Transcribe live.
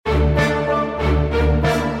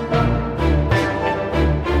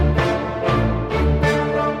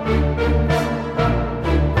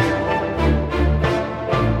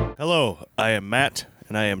I am Matt,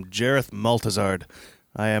 and I am Jareth Maltazard.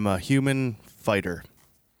 I am a human fighter.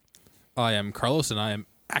 I am Carlos, and I am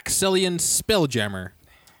Axelian Spelljammer,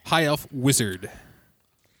 High Elf Wizard.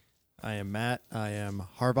 I am Matt. I am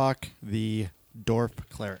Harbach, the Dwarf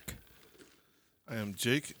Cleric. I am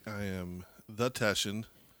Jake. I am the Tashin,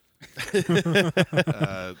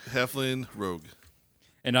 Halfling Rogue.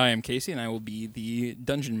 And I am Casey, and I will be the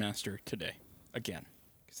Dungeon Master today. Again,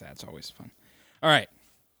 because that's always fun. All right.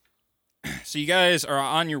 So you guys are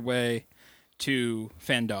on your way to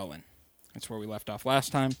Fandolin. That's where we left off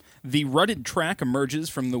last time. The rutted track emerges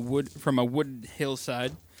from a wooded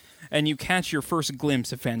hillside, and you catch your first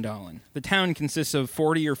glimpse of Fandolin. The town consists of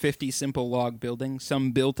 40 or 50 simple log buildings,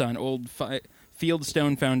 some built on old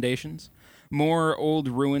fieldstone foundations, more old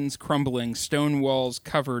ruins crumbling, stone walls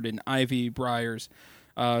covered in ivy briars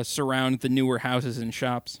surround the newer houses and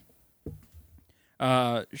shops,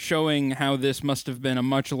 showing how this must have been a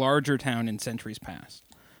much larger town in centuries past.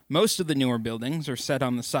 Most of the newer buildings are set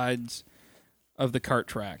on the sides of the cart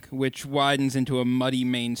track, which widens into a muddy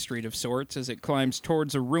main street of sorts as it climbs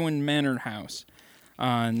towards a ruined manor house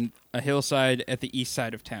on a hillside at the east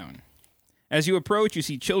side of town. As you approach, you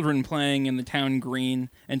see children playing in the town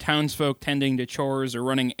green and townsfolk tending to chores or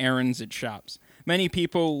running errands at shops. Many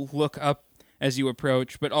people look up as you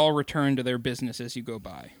approach, but all return to their business as you go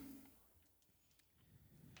by.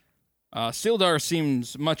 Sildar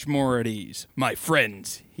seems much more at ease. "My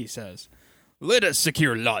friends," he says, "let us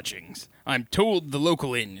secure lodgings. I'm told the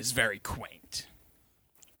local inn is very quaint."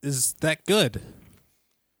 Is that good?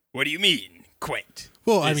 "What do you mean, quaint?"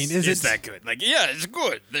 Well, I mean, is it that good? Like, yeah, it's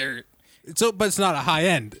good. But it's not a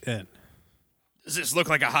high-end inn. Does this look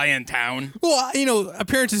like a high-end town? Well,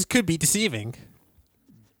 appearances could be deceiving.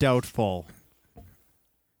 Doubtful.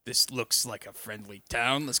 This looks like a friendly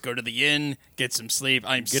town. Let's go to the inn, get some sleep.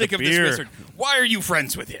 I'm Get sick a of this beer. wizard. Why are you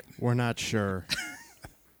friends with him? We're not sure.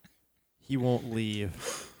 He won't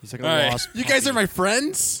leave. He's like a All right. lost You guys puppy. are my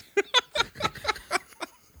friends?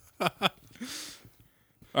 All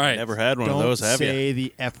right. Never had one Don't of those, have say you?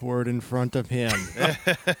 the F word in front of him.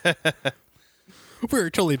 We're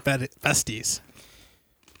totally besties.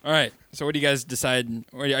 All right. So what do you guys decide?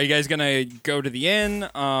 Are you guys gonna go to the inn?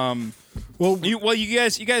 You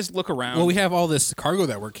guys look around. Well, we have all this cargo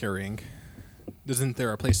that we're carrying. Isn't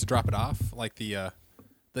there a place to drop it off? Like the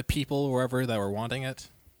people or wherever that were wanting it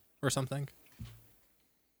or something?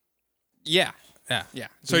 Yeah. Yeah.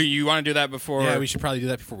 So you want to do that before? Yeah, we should probably do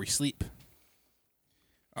that before we sleep.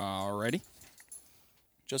 Alrighty.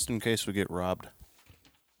 Just in case we get robbed.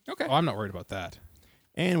 Okay. Oh, I'm not worried about that.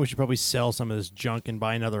 And we should probably sell some of this junk and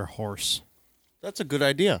buy another horse. That's a good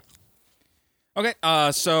idea. Okay.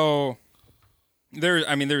 So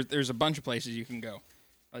there's a bunch of places you can go.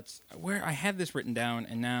 Where I had this written down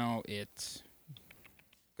and now it's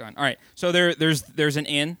gone. All right. So there's an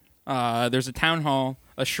inn. There's a town hall,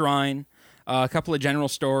 a shrine, a couple of general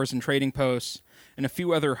stores and trading posts, and a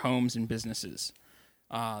few other homes and businesses.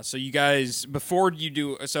 So you guys, before you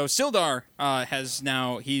do, so Sildar has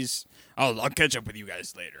now I'll catch up with you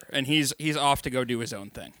guys later, and he's off to go do his own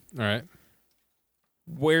thing. All right.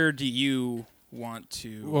 Where do you want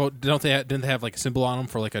to? Well, didn't they have like a symbol on them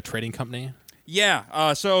for like a trading company?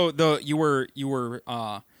 Yeah. So you were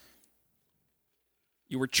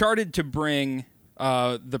charted to bring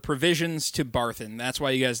the provisions to Barthen. That's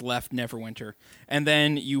why you guys left Neverwinter, and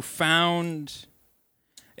then you found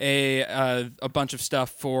a bunch of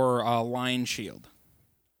stuff for Lion Shield.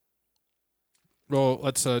 Well,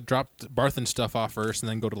 let's drop Barthen stuff off first and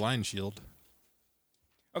then go to Lion Shield.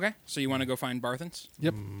 Okay. So you want to go find Barthen's?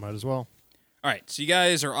 Yep. Might as well. All right, so you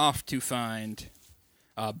guys are off to find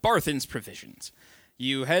Barthen's provisions.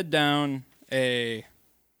 You head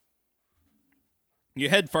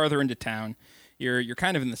farther into town. You're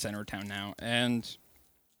kind of in the center of town now, and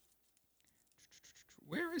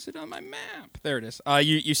where is it on my map? There it is.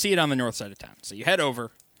 You see it on the north side of town. So you head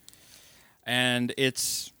over, and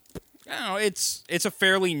it's a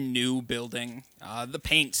fairly new building. The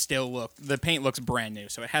paint looks brand new,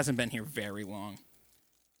 so it hasn't been here very long.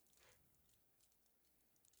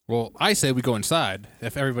 Well, I say we go inside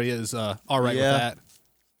if everybody is all right with that.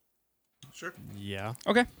 Sure. Yeah.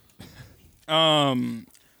 Okay.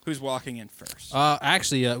 Who's walking in first?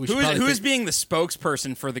 Actually, we should probably Who's being the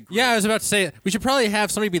spokesperson for the group? Yeah, I was about to say we should probably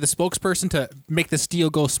have somebody be the spokesperson to make this deal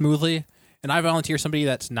go smoothly, and I volunteer somebody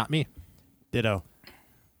that's not me. Ditto.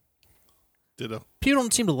 People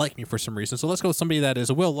don't seem to like me for some reason, so let's go with somebody that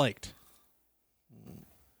is well liked.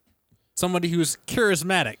 Somebody who's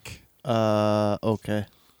charismatic. Okay.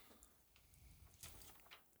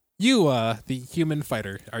 You, the human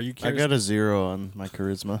fighter, are you I curious? got a 0 on my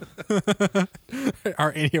charisma.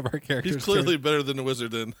 Are any of our characters? He's clearly better than the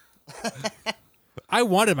wizard then. I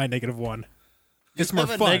wanted my -1. It's more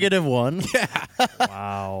Have a fun. -1.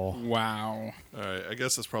 Wow. Wow. All right, I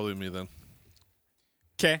guess that's probably me then.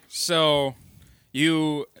 Okay, so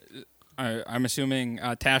you, I'm assuming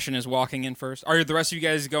Tashin is walking in first. Are the rest of you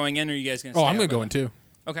guys going in, or are you guys going to Oh, I'm gonna go in too.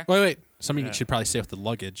 Okay. Wait. Somebody should probably stay with the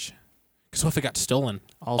luggage. Because what if it got stolen?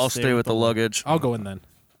 I'll stay with the luggage. I'll go in then.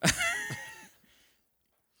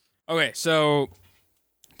 Okay, so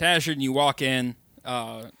Tashin, you walk in,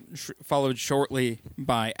 followed shortly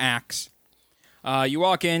by Axe. You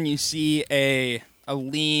walk in, you see a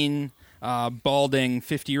lean, balding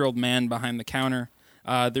 50-year-old man behind the counter.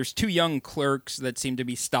 There's 2 young clerks that seem to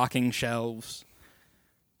be stocking shelves.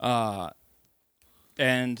 And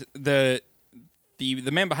the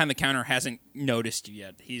man behind the counter hasn't noticed you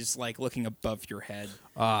yet. He's like looking above your head.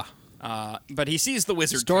 But he sees the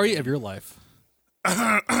wizard. Story coming. of your life.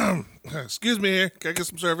 Excuse me here. Can I get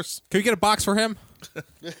some service? Can we get a box for him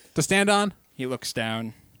to stand on? He looks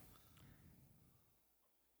down.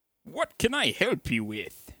 What can I help you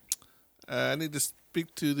with? I need to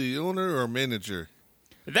speak to the owner or manager.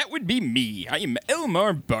 That would be me. I am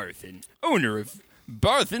Elmar Barthen, owner of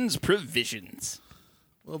Barthen's Provisions.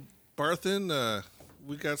 Well, Barthen,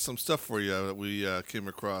 we got some stuff for you that we came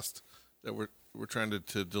across that we're trying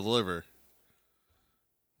to deliver.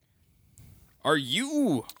 Were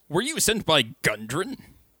you sent by Gundren?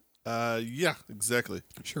 Yeah, exactly.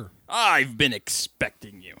 Sure. I've been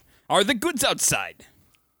expecting you. Are the goods outside?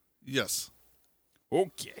 Yes.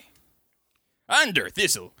 Okay. Ander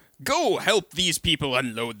Thistle, go help these people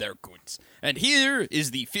unload their goods. And here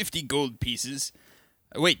is the 50 gold pieces.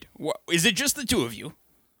 Wait, is it just the 2 of you?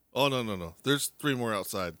 Oh, no. There's 3 more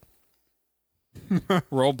outside.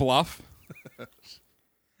 Roll bluff.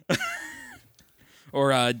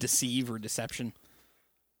 Or deceive or deception.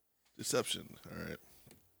 Deception. All right.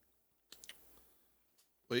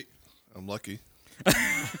 Wait, I'm lucky.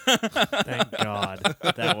 Thank God.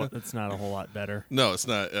 That's not a whole lot better. No, it's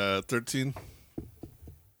not. 13.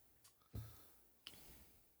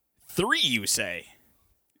 3, you say?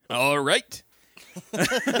 All right.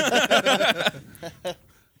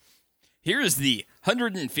 Here's the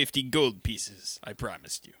 150 gold pieces I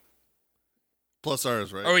promised you. Plus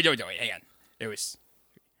ours, right? Oh, wait, hang on. I'm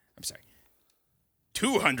sorry.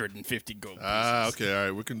 250 gold pieces. Okay,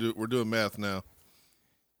 all right. We're doing math now.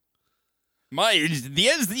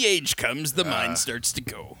 As the age comes, the mind starts to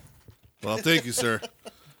go. Well, thank you, sir.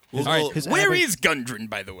 All right, his where abac- is Gundren,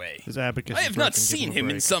 by the way? His abacus. I is have not broken. Give seen a him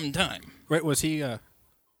in break. some time. Wait, was he? Who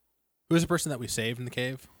was the person that we saved in the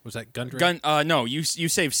cave? Was that Gundren? No, you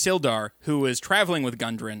saved Sildar, who was traveling with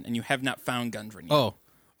Gundren, and you have not found Gundren yet.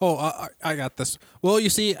 I got this. Well, you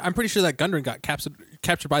see, I'm pretty sure that Gundren got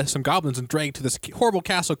captured by some goblins and dragged to this horrible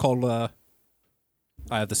castle called. I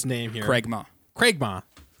have this name here. Craigma.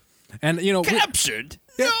 And Captured?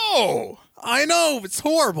 No! I know it's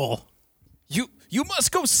horrible. You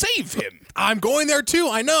must go save him. I'm going there too.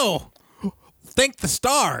 I know. Thank the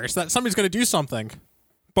stars that somebody's going to do something,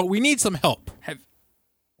 but we need some help.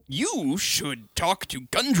 You should talk to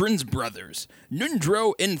Gundren's brothers,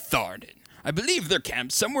 Nundro and Tharden. I believe they're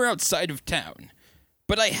camped somewhere outside of town,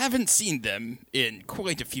 but I haven't seen them in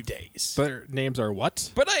quite a few days. Their names are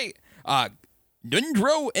what? But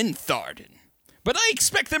Nundro and Tharden. But I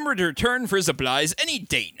expect them to return for supplies any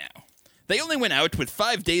day now. They only went out with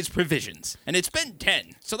 5 days' provisions, and it's been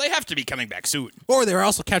 10, so they have to be coming back soon. Or they were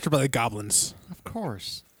also captured by the goblins. Of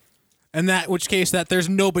course. In that which case that there's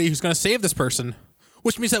nobody who's going to save this person,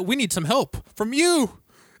 which means that we need some help from you.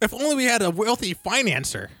 If only we had a wealthy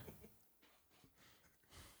financer.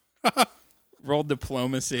 Roll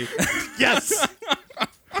diplomacy. Yes.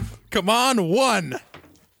 Come on, 1.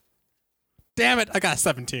 Damn it, I got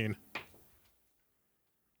 17.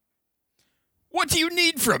 What do you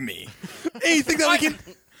need from me? Anything that we can...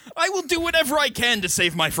 I will do whatever I can to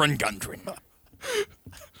save my friend Gundren.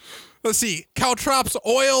 Let's see. Caltrops,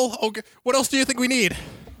 oil. Okay. What else do you think we need?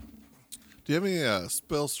 Do you have any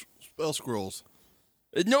spell scrolls?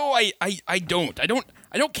 No, I don't.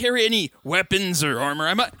 I don't carry any weapons or armor.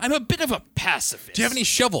 I'm a bit of a pacifist. Do you have any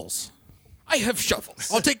shovels? I have shovels.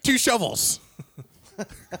 I'll take 2 shovels.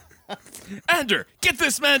 Ander, get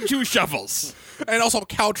this man 2 shovels. And also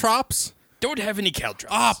caltrops. Don't have any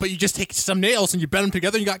caltrops. Ah, but you just take some nails and you bend them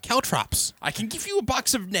together and you got caltrops. I can give you a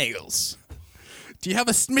box of nails. Do you have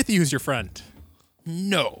a smithy who's your friend?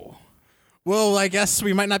 No. Well, I guess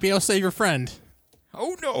we might not be able to save your friend.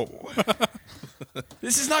 Oh no.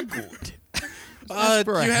 This is not good. Ask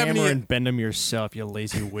for do a you have hammer any? and bend them yourself, you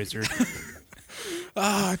lazy wizard.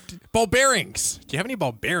 Ball bearings. Do you have any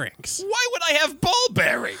ball bearings? Why would I have ball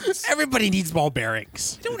bearings? Everybody needs ball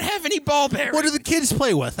bearings. I don't have any ball bearings. What do the kids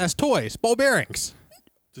play with as toys? Ball bearings.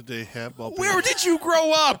 Did they have ball Where bearings? did you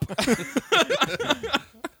grow up?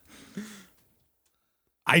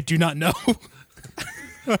 I do not know.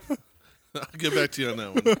 I'll get back to you on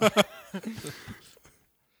that one.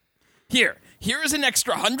 Here is an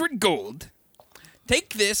extra 100 gold.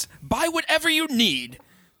 Take this, buy whatever you need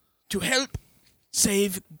to help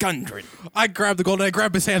save Gundren. I grab the gold and I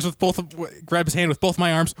grab his hand with both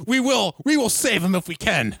my arms. We will save him if we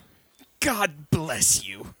can. God bless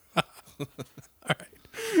you.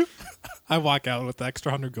 I walk out with the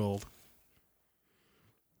extra 100 gold.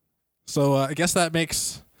 So I guess that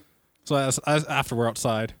makes. So as after we're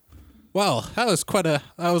outside. Well, that was quite a.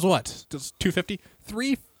 That was what? Just 250?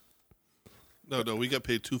 3? No, we got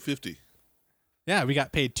paid $250. Yeah, we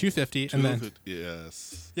got paid 250, and then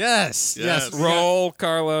Yes. yes. Roll,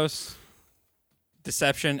 Carlos.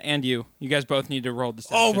 Deception, and you. You guys both need to roll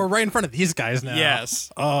deception. Oh, we're right in front of these guys now. Yes.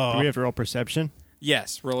 Do we have to roll perception?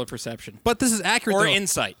 Yes, roll a perception. But this is accurate. Or though.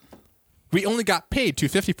 insight. We only got paid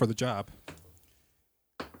 250 for the job.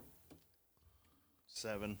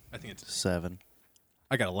 7. I think it's. 7.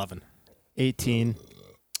 I got 11. 18.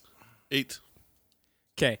 8.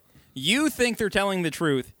 Okay. You think they're telling the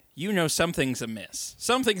truth. You know something's amiss.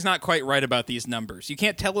 Something's not quite right about these numbers. You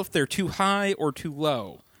can't tell if they're too high or too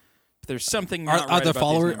low. But there's something not Are right the about these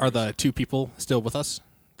followers? Are numbers. the two people still with us?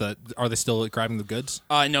 Are they still grabbing the goods?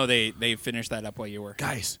 No, they finished that up while you were.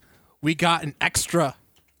 Guys, we got an extra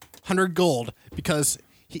 100 gold because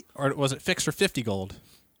or was it fixed for 50 gold?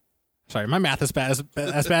 Sorry, my math is bad as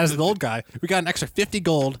bad as the old guy. We got an extra 50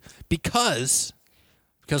 gold because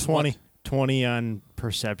 20. 20 on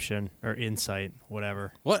perception or insight,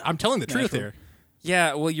 whatever. What? I'm telling the truth here.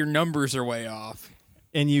 Yeah, well, your numbers are way off.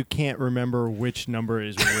 And you can't remember which number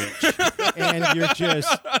is which. And you're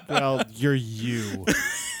just, you're you.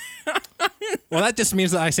 Well, that just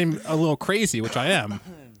means that I seem a little crazy, which I am.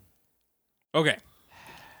 Okay.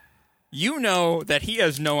 You know that he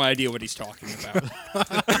has no idea what he's talking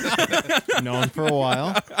about. Known for a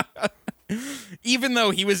while. Even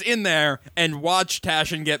though he was in there and watched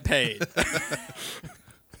Tashin get paid.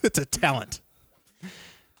 It's a talent.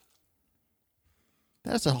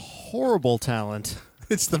 That's a horrible talent.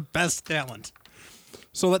 It's the best talent.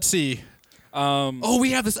 So let's see.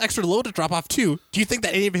 We have this extra load to drop off too. Do you think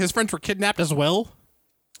that any of his friends were kidnapped as well?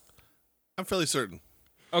 I'm fairly certain.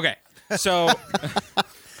 Okay, so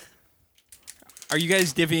are you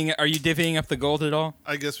divvying up the gold at all?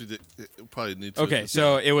 I guess we did. Probably need to. Okay,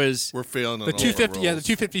 so it was We're failing on The all our 250. Yeah, the rolls.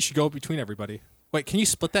 250 should go between everybody. Wait, can you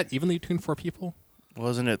split that evenly between 4 people?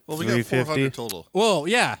 Wasn't it Well, we got 350? 400 total. Well,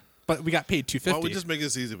 yeah, but we got paid Why 250. don't we just make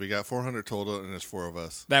this easy? We got 400 total, and there's 4 of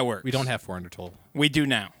us. that works. We don't have 400 total. We do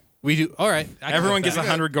now. We do. All right. I can Everyone have gets that.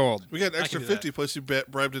 100 gold. We got an extra can do that. 50, plus you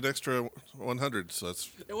bribed an extra 100. So that's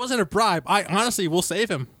It wasn't a bribe. I honestly will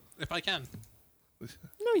save him if I can.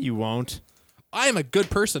 No, you won't. I am a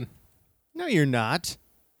good person. No, you're not.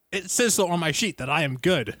 It says so on my sheet that I am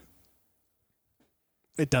good.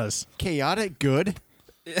 It does. Chaotic good.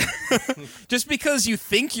 Just because you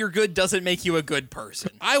think you're good doesn't make you a good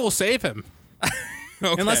person. I will save him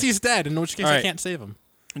Okay. unless he's dead, in which case All I right. can't save him.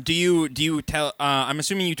 Do you tell? I'm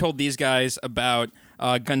assuming you told these guys about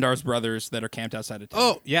Gundar's brothers that are camped outside of town.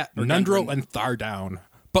 Oh yeah, Or Nundro Gundren. and Thardown.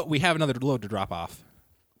 But we have another load to drop off.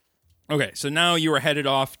 Okay, so now you are headed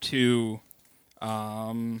off to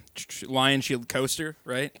Lion Shield Coaster,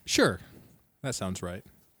 right? Sure, that sounds right.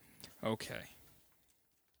 Okay.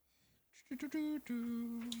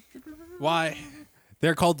 Why?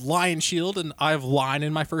 They're called Lion Shield, and I have Lion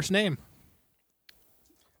in my first name.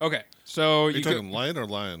 Okay, so Are you you go, talking lion or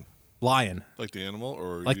lion? Lion. Like the animal,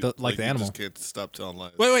 or Like you, the- like the you animal. Just can't stop telling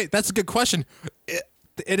lies. Wait. That's a good question.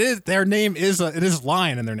 It is their name is it is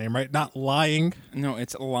Lion in their name, right? Not lying. no,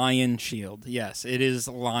 it's Lion Shield. Yes, it is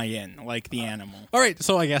lion, like the animal. All right,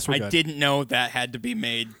 so I guess we're I good. didn't know that had to be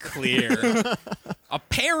made clear.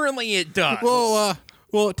 Apparently, it does. Well,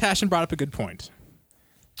 Tashin brought up a good point.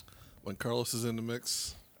 When Carlos is in the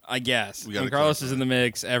mix, I guess We gotta when Carlos clarify. is in the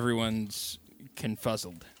mix, everyone's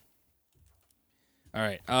confuzzled. All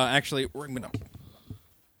right. Actually, we're gonna.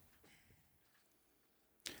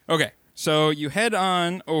 Okay, so you head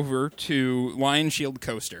on over to Lion Shield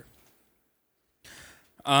Coaster.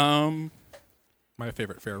 My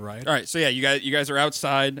favorite fair ride. All right, so yeah, you guys are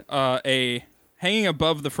outside. Hanging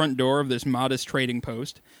above the front door of this modest trading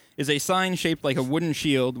post is a sign shaped like a wooden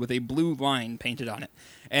shield with a blue line painted on it,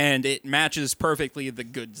 and it matches perfectly the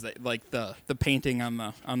goods that like the painting on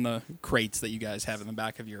the crates that you guys have in the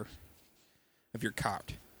back of your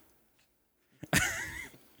cart.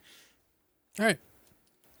 All right.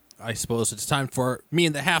 I suppose it's time for me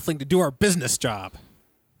and the halfling to do our business job.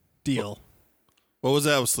 Deal. What was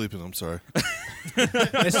that? I was sleeping. I'm sorry.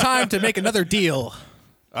 It's time to make another deal.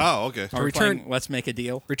 Oh, okay. Are we return- playing Let's Make a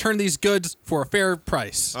Deal? Return these goods for a fair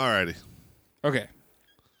price. Alrighty. Okay.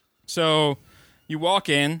 So you walk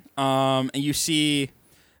in, and you see,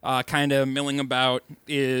 kind of milling about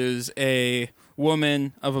is a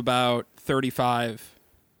woman of about 35,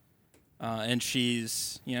 and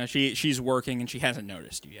she's working and she hasn't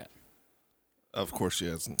noticed you yet. Of course she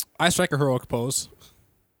hasn't. I strike a heroic pose.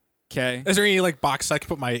 Okay. Is there any like box I can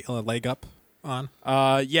put my leg up on?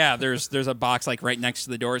 Yeah. There's a box like right next to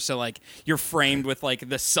the door, so like you're framed with like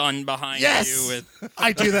the sun behind you. With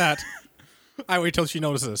I do that. I wait till she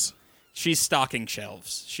notices. she's stocking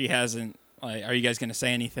shelves. She hasn't. Like, are you guys gonna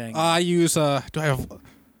say anything? I use I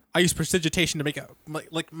use prestidigitation to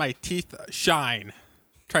make my teeth shine.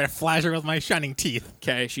 Try to flash her with my shining teeth.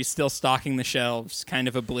 Okay. She's still stocking the shelves, kind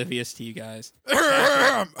of oblivious to you guys.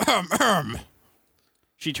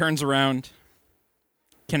 She turns around.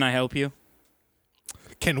 Can I help you?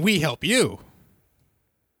 Can we help you?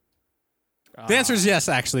 The answer is yes.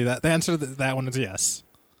 Actually, the answer to that one is yes.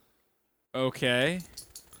 Okay.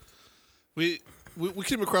 We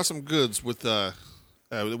came across some goods with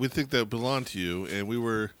we think that belong to you, and we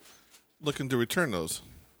were looking to return those.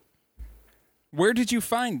 Where did you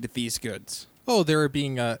find these goods? Oh, they're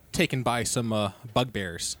being taken by some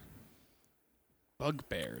bugbears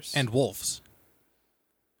Bugbears. and wolves.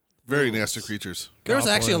 Very nasty creatures There's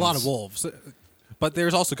actually a lot of Goblins. wolves, but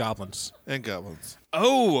there's also goblins. and goblins.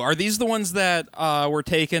 Oh, are these the ones that were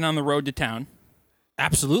taken on the road to town?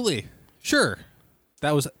 Absolutely, sure.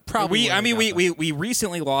 That was probably. We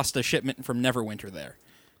recently lost a shipment from Neverwinter there.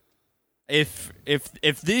 If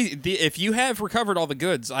you have recovered all the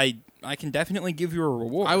goods, I can definitely give you a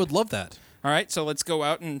reward. I would love that. All right, so let's go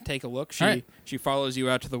out and take a look. All right. She follows you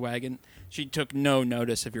out to the wagon. She took no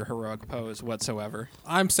notice of your heroic pose whatsoever.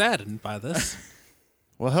 I'm saddened by this.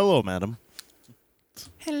 Well, hello, madam.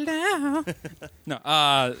 Hello.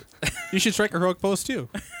 No, You should strike a heroic pose too.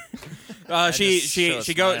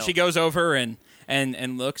 she goes over and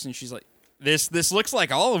looks, and she's like, this looks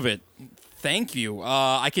like all of it. Thank you.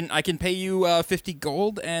 I can pay you 50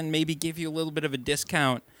 gold and maybe give you a little bit of a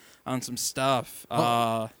discount on some stuff.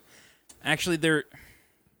 Actually, there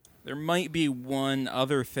might be one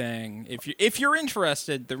other thing. If you're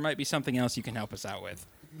interested, there might be something else you can help us out with.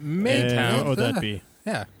 Maybe. What would that be?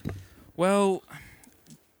 Yeah. Well,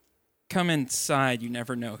 come inside. You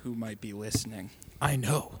never know who might be listening. I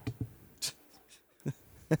know.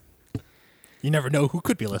 You never know who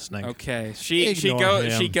could be listening. Okay. She Ignore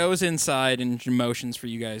him. she goes inside and motions for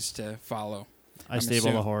you guys to follow. I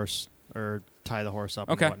stable the horse or tie the horse up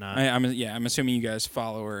Okay. and whatnot. I'm assuming you guys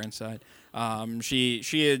follow her inside.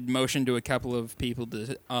 She had motioned to a couple of people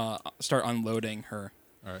to start unloading her,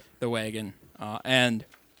 the wagon. And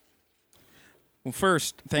well,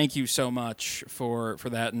 first, thank you so much for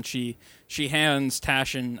that. And she hands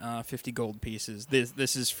Tashin 50 gold pieces.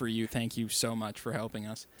 This is for you. Thank you so much for helping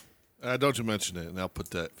us. Don't you mention it, and I'll put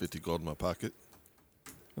that 50 gold in my pocket.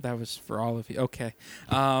 Well, that was for all of you. Okay.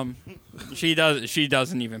 She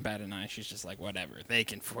doesn't even bat an eye. She's just like, whatever. They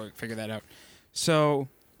can figure that out. So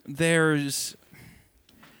there's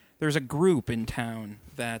a group in town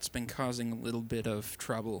that's been causing a little bit of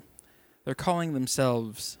trouble. They're calling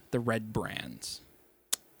themselves the Red Brands.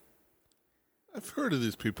 I've heard of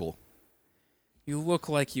these people. You look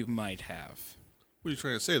like you might have. What are you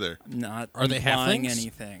trying to say there? I'm not Are they implying halflings?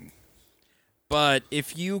 anything. But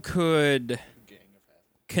if you could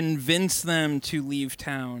convince them to leave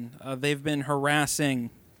town, they've been harassing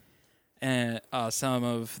some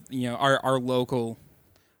of our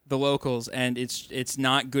locals, and it's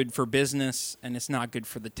not good for business and it's not good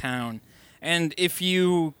for the town. And if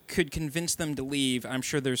you could convince them to leave, I'm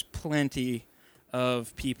sure there's plenty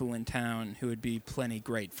of people in town who would be plenty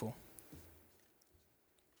grateful.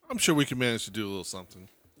 I'm sure we can manage to do a little something.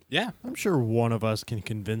 Yeah. I'm sure one of us can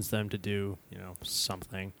convince them to do,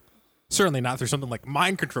 something. Certainly not through something like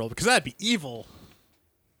mind control, because that'd be evil.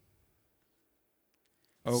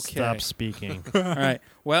 Okay. Stop speaking. All right.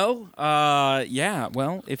 Well, yeah.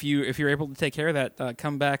 Well, if you're able to take care of that,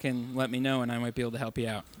 come back and let me know, and I might be able to help you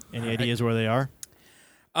out. Any ideas where they are?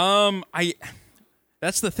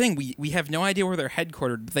 That's the thing. We have no idea where they're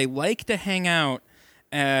headquartered. They like to hang out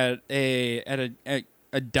at a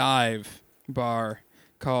dive bar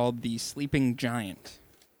called the Sleeping Giant.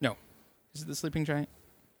 No, is it the Sleeping Giant?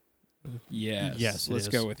 Yes. Yes, it Let's is.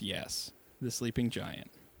 go with yes. The Sleeping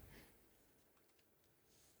Giant.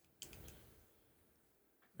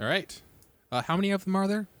 All right. How many of them are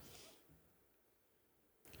there?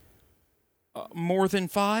 More than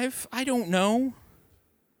 5? I don't know.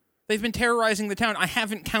 They've been terrorizing the town. I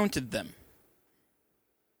haven't counted them.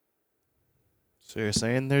 So you're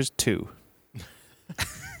saying there's 2?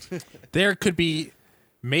 There could be,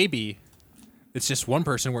 maybe, it's just one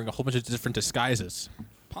person wearing a whole bunch of different disguises.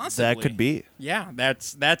 Possibly. That could be. Yeah,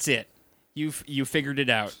 that's it. You figured it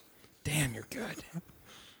out. Damn, you're good.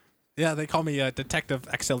 Yeah, they call me Detective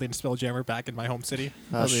Exilian Spelljammer back in my home city.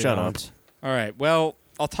 Shut up. All right, well,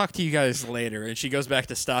 I'll talk to you guys later. And she goes back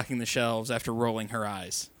to stocking the shelves after rolling her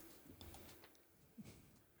eyes.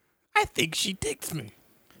 I think she digs me.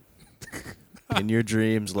 In your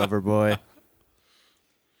dreams, lover boy.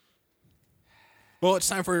 Well, it's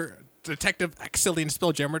time for Detective Exilian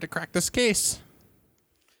Spelljammer to crack this case.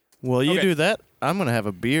 Well, you Okay. do that. I'm going to have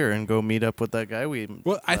a beer and go meet up with that guy we...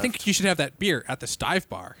 Well, I think you should have that beer at this dive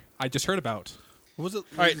bar I just heard about. What was it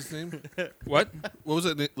right. lady's name? What? What was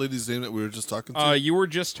that lady's name that we were just talking to? You were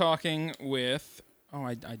just talking with... Oh,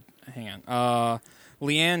 I hang on.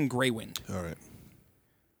 Leanne Greywind. All right.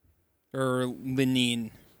 Or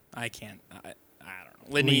Lenine. I can't... I don't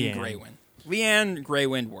know. Lenine Leanne. Greywind. Leanne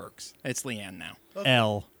Greywind works. It's Leanne now.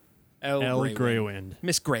 L Greywind. Greywind.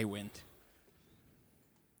 Miss Greywind.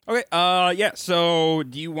 Okay, yeah, so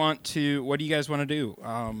do you want to... What do you guys want to do?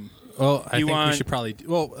 Well, I You think want- we should probably...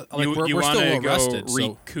 Well, like, you we're want to still go arrested, so...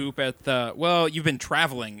 recoup at the... Well, you've been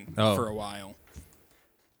traveling Oh. for a while.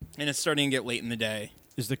 And it's starting to get late in the day.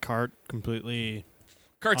 Is the cart completely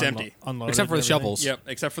Cart's empty. unloaded? Except for and the everything? shovels. Yep,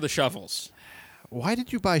 except for the shovels. Why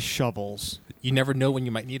did you buy shovels? You never know when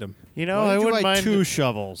you might need them. You know, Why I did you wouldn't buy mind... 2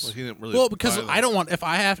 shovels? Well, he didn't really Well, because buy them. I don't want... If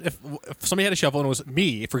somebody had a shovel and it was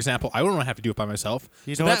me, for example, I wouldn't want to have to do it by myself.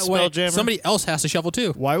 You So know what, that way, Spelljammer? somebody else has to shovel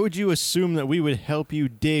too. Why would you assume that we would help you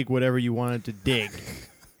dig whatever you wanted to dig?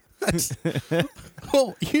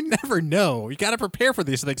 Well, you never know. You got to prepare for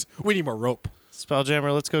these things. We need more rope.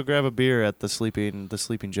 Spelljammer, let's go grab a beer at the Sleeping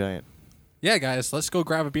Giant. Yeah, guys, let's go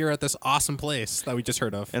grab a beer at this awesome place that we just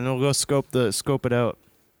heard of. And we'll go scope it out.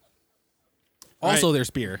 Also, Right. there's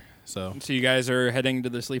beer. So So you guys are heading to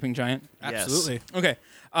the Sleeping Giant? Yes. absolutely. Okay.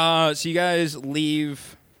 So you guys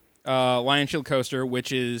leave Lion Shield Coaster,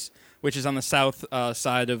 which is on the south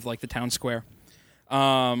side of like the town square.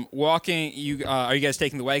 Walking, are you guys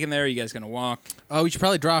taking the wagon there? Are you guys gonna walk? We should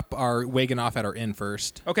probably drop our wagon off at our inn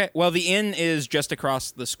first. Okay. Well, the inn is just across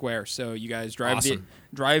the square, so you guys drive Awesome.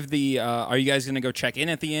 the. Are you guys gonna go check in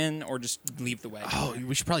at the inn or just leave the wagon? Oh,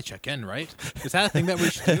 we should probably check in, right? Is that a thing that we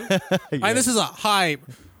should do? I mean, this is a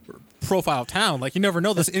high-profile town. Like, you never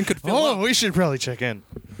know. This inn could fill Oh, up. we should probably check in.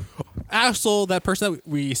 Also, that person that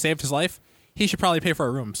we saved his life, he should probably pay for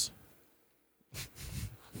our rooms.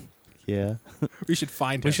 Yeah. We should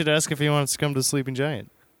find him. We should ask if he wants to come to the Sleeping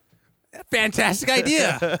Giant. Fantastic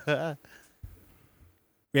idea.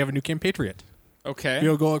 We have a new compatriot. Okay.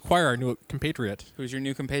 We'll go acquire our new compatriot. Who's your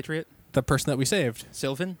new compatriot? The person that we saved.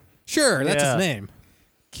 Sylvan. Sure, that's Yeah. his name.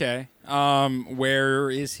 Okay. Where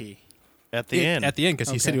is he? At the inn. At the inn, because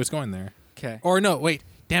he said Okay. he was going there. Okay. Or no, wait.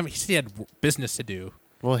 Damn it, he said he had business to do.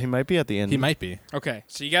 Well, he might be at the inn. He might be. Okay.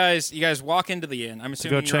 So you guys walk into the inn. I'm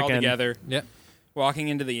assuming you're check all in. together. Yep. Walking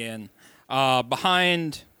into the inn.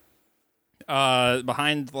 Behind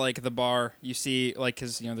like the bar, you see like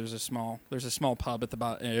because there's a small pub at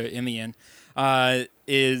the in the inn.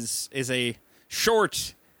 Is a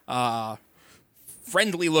short,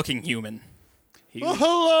 friendly looking human. Oh,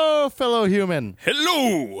 hello, fellow human.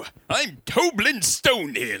 Hello, I'm Toblin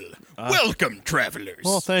Stonehill. Welcome, travelers.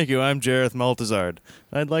 Well, thank you. I'm Jareth Maltazard.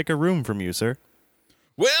 I'd like a room from you, sir.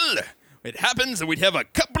 Well, it happens that we'd have a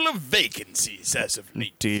couple of vacancies as of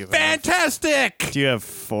late. Do you Fantastic! do you have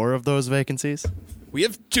 4 of those vacancies? We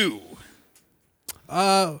have 2.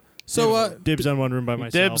 So, Dibs on one room by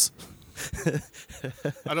myself. Dibs.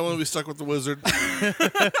 I don't want to be stuck with the wizard.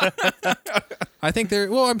 I think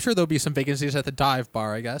I'm sure there'll be some vacancies at the dive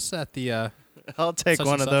bar, I guess, at the, I'll take Such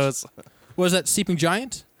one and of those. was that Sleeping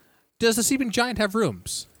Giant? Does the Sleeping Giant have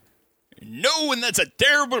rooms? No, and that's a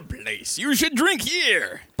terrible place. You should drink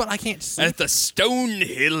here But I can't sleep. at the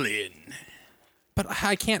Stonehill Inn. But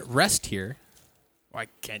I can't rest here Why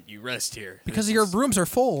can't you rest here? because your rooms are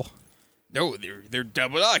full. No, they're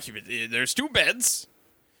double occupancy. There's 2 beds.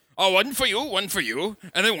 Oh, one for you,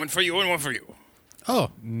 and then one for you and one for you.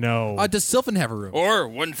 Oh. No. Does Sylvan have a room? Or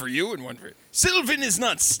one for you and one for you. Sylvan is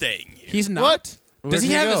not staying here. He's not. What? Does Where'd he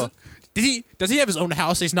he have go? does he have his own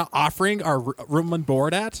house he's not offering our room and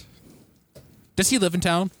board at? Does he live in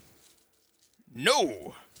town?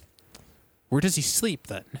 No. Where does he sleep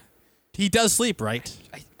then? He does sleep, right?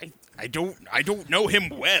 I don't know him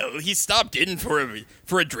well. He stopped in for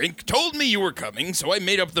a drink, told me you were coming, so I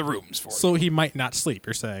made up the rooms for him. So he might not sleep,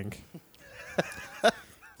 you're saying.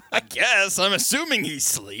 I guess. I'm assuming he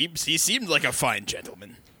sleeps. He seemed like a fine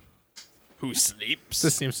gentleman who sleeps.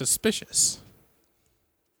 This seems suspicious.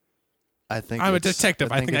 I think I'm a it's-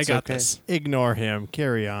 detective. I think I it's got okay. this. Ignore him.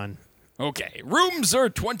 Carry on. Okay, rooms are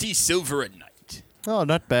 20 silver a night. Oh,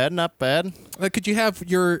 not bad, not bad. Could you have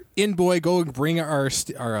your in boy go and bring our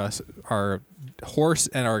horse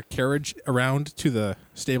and our carriage around to the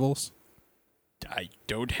stables? I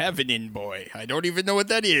don't have an in boy. I don't even know what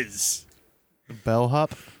that is.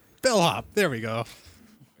 Bellhop. Bellhop. There we go.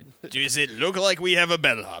 Does it look like we have a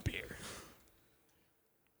bellhop here?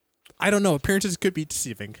 I don't know. Appearances could be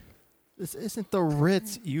deceiving. This isn't the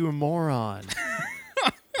Ritz, you moron.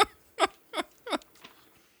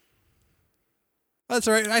 That's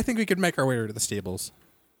all right. I think we could make our way to the stables.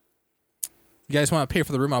 You guys want to pay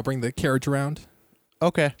for the room? I'll bring the carriage around.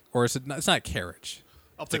 Okay. Or is it? Not, it's not a carriage.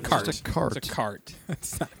 I'll It's a take cart. this. Cart. It's a cart.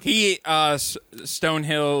 It's not- He,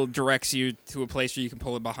 Stonehill directs you to a place where you can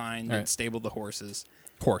pull it behind All and right. stable the horses.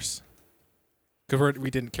 horse. Because we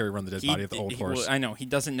didn't carry around the dead body of the old Well, horse. I know. He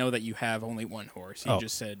doesn't know that you have only one horse. He Oh,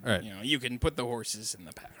 just said, all right. you can put the horses in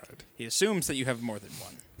the pack. He assumes that you have more than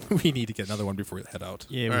one. We need to get another one before we head out.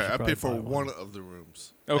 Yeah, All we right, should I probably paid for buy one of the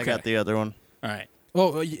rooms. Okay. I got the other one. All right.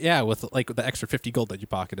 Oh, yeah, with the extra 50 gold that you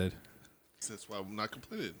pocketed. That's why I'm not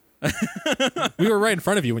complaining. We were right in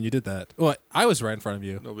front of you when you did that. Well, I was right in front of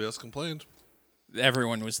you. Nobody else complained.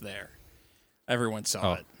 Everyone was there. Everyone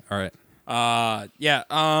saw it. all right. Yeah.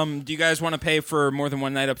 Do you guys want to pay for more than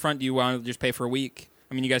one night up front? Do you want to just pay for a week?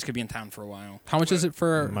 I mean, you guys could be in town for a while. How much is it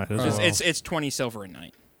for? Might as well. It's 20 silver a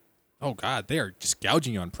night. Oh, God, they are just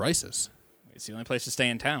gouging you on prices. It's the only place to stay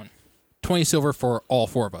in town. 20 silver for all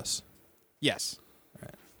four of us. Yes.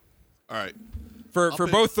 All right. For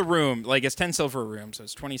pay- both the room, like it's 10 silver a room, so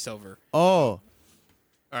it's 20 silver. Oh, All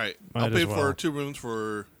right. Might I'll pay as well. for 2 rooms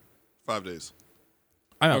for 5 days.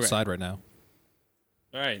 I'm Okay. outside right now.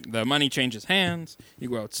 All right. The money changes hands. You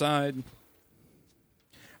go outside.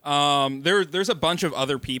 There's a bunch of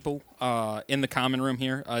other people in the common room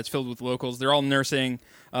here. It's filled with locals. They're all nursing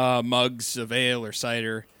mugs of ale or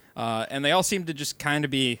cider, and they all seem to just kind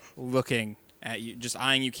of be looking at you, just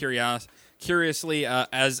eyeing you curiously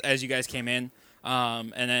as you guys came in.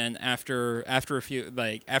 And then after a few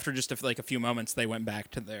a few moments, they went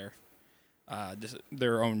back to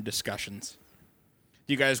their own discussions.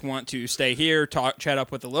 Do you guys want to stay here, chat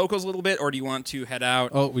up with the locals a little bit, or do you want to head out?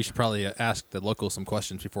 Oh, we should probably ask the locals some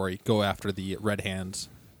questions before we go after the red hands.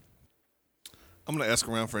 I'm going to ask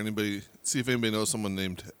around for anybody, see if anybody knows someone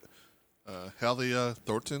named Halia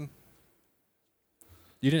Thornton.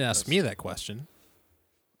 You didn't ask me that question.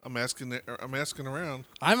 I'm asking around.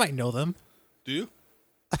 I might know them. Do you?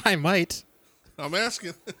 I might. I'm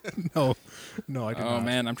asking. No, I do Oh not.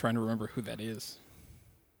 man, I'm trying to remember who that is.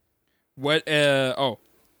 What? Oh,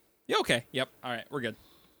 yeah. Okay. Yep. All right. We're good.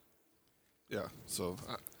 Yeah. So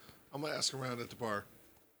I'm going to ask around at the bar.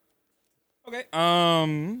 Okay.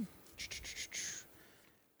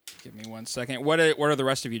 Give me 1 second. What are the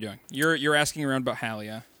rest of you doing? You're asking around about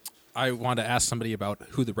Halia. I want to ask somebody about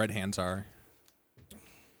who the red hands are.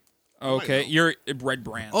 Okay. know. You're Red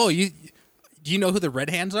Brand. Oh, do you know who the red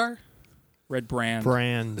hands are? Red Brand.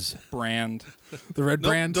 Brands. Brand. The red Nope,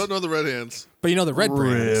 brands? don't know the Red Hands. But you know the red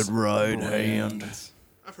brands. right hand.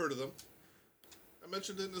 I've heard of them. I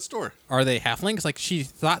mentioned it in the store. Are they halflings? Like she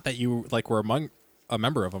thought that you were among a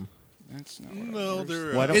member of them. That's not what No,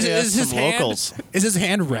 they're Why don't we ask his some hand locals? is his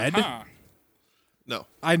hand red? Huh. no,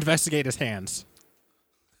 I investigate his hands.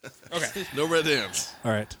 Okay. no Red Hands.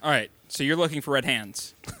 All right. All right. So you're looking for red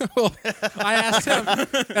hands. I asked him,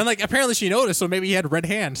 and apparently she noticed, so maybe he had red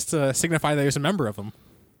hands to signify that he was a member of them.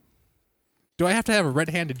 Do I have to have a red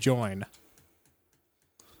hand to join?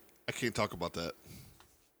 I can't talk about that.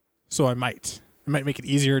 So I might. It might make it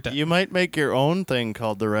easier to. You might make your own thing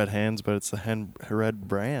called the Red Hands, but it's the Red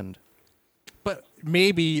Brand. But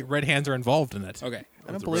maybe red hands are involved in it. Okay.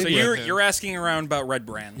 I don't the believe So Red you. Hand. you're asking around about Red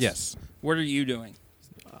Brands. Yes. What are you doing?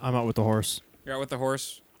 I'm out with the horse. You're out with the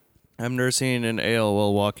horse. I'm nursing an ale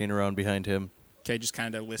while walking around behind him. Okay, just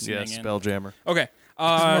kind of listening Yes, in. Spelljammer. Okay.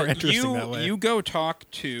 more interesting that way. You go talk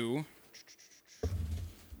to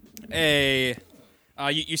a.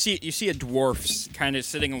 You see a dwarf kind of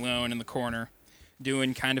sitting alone in the corner,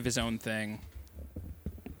 doing kind of his own thing,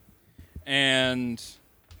 and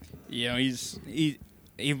he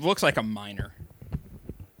looks like a miner.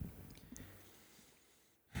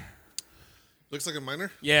 Looks like a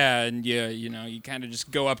miner. Yeah, and you kind of just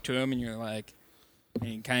go up to him and you're like,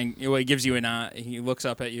 and he gives you an eye. He looks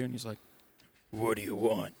up at you and he's like, "What do you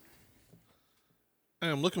want?"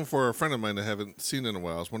 I'm looking for a friend of mine I haven't seen in a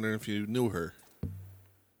while. I was wondering if you knew her.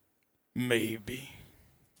 Maybe.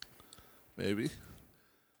 Maybe.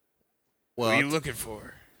 Well, What are you looking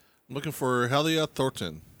for? I'm looking for Helia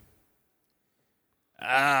Thornton.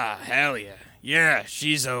 Ah, Helia. Yeah,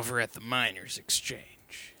 she's over at the Miners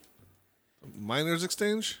Exchange. Miners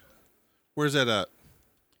Exchange? Where's that at?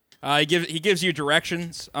 He gives you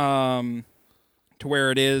directions to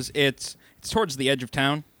where it is. It's towards the edge of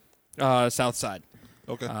town, south side,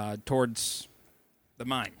 Okay. towards the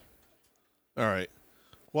mine. All right.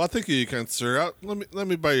 Well, thank you, kind sir. Let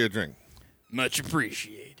me buy you a drink. Much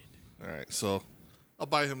appreciated. All right. So I'll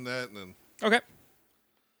buy him that, and then Okay.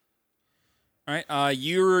 All right.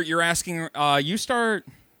 You're asking. You start.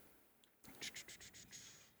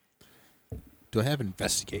 Do I have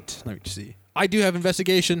investigate? Let me see. I do have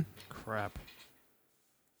investigation. Crap.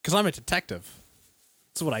 Because I'm a detective.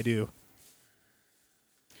 That's what I do.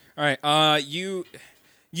 All right.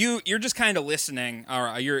 You're just kind of listening.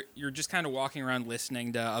 Or you're just kind of walking around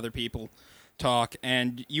listening to other people talk,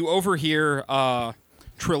 and you overhear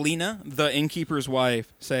Trelina, the innkeeper's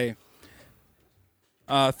wife, say,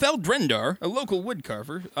 Feldrendar, a local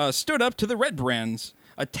woodcarver, stood up to the Red Brands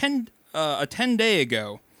a 10 day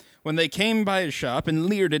ago when they came by his shop and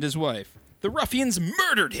leered at his wife. The ruffians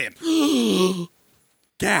murdered him.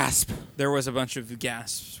 Gasp. There was a bunch of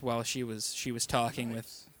gasps while she was talking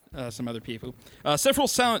with some other people. Several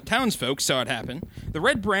townsfolk saw it happen. The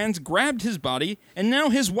Red Brands grabbed his body, and now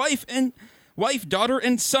his wife, daughter,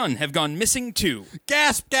 and son have gone missing too.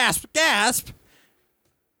 Gasp, gasp, gasp.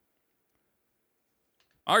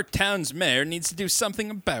 Our town's mayor needs to do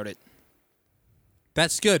something about it.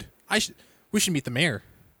 That's good. We should meet the mayor.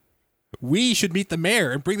 We should meet the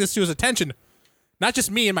mayor and bring this to his attention. Not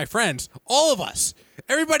just me and my friends. All of us.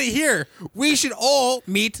 Everybody here. We should all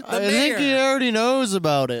meet the mayor. I think he already knows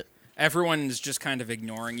about it. Everyone's just kind of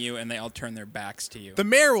ignoring you, and they all turn their backs to you. The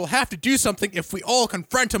mayor will have to do something if we all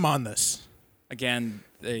confront him on this. Again,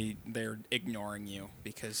 they're ignoring you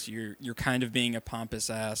because you're kind of being a pompous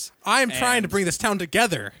ass. I'm trying to bring this town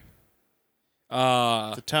together.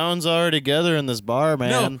 The town's already together in this bar,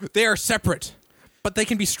 man. No, they are separate, but they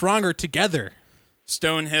can be stronger together.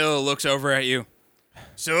 Stonehill looks over at you.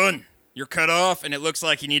 Son, you're cut off, and it looks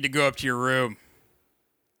like you need to go up to your room.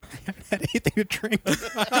 I haven't had anything to drink.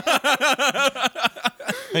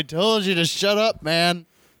 I told you to shut up, man.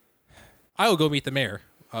 I will go meet the mayor.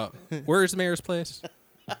 Where is the mayor's place?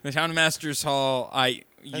 The townmaster's hall. I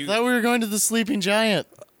thought we were going to the Sleeping Giant.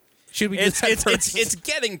 Should we do that first? It's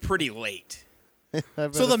getting pretty late.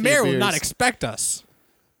 So the mayor will not expect us.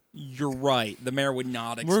 You're right. The mayor would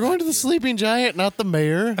not expect We're going to the you. Sleeping Giant, not the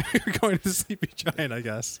mayor. You're going to the Sleeping Giant, I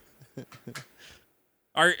guess.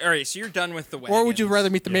 All right, so you're done with the wagons. Or would you rather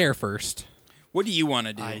meet the mayor first? What do you want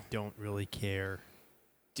to do? I don't really care.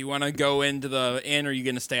 Do you want to go into the inn, or are you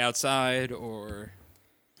going to stay outside, or...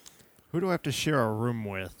 Who do I have to share a room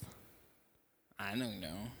with? I don't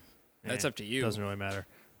know. That's up to you. Doesn't really matter.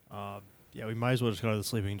 Yeah, we might as well just go to the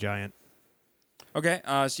Sleeping Giant. Okay,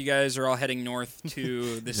 so you guys are all heading north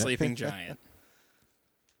to the Sleeping Giant.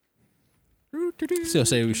 Still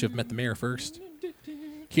say we should have met the mayor first.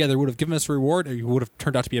 He either would have given us a reward or he would have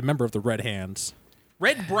turned out to be a member of the Red Hands.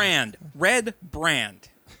 Red Brand.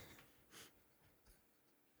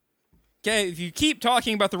 Okay, if you keep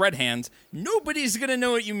talking about the Red Hands, nobody's going to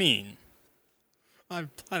know what you mean. I'm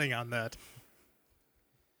planning on that.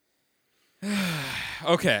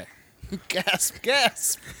 Okay. Gasp,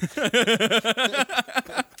 gasp.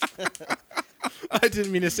 I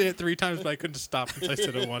didn't mean to say it 3 times, but I couldn't stop once I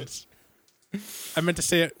said it once. I meant to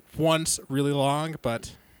say it once really long,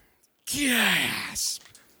 but Gasp.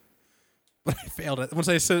 I failed it. Once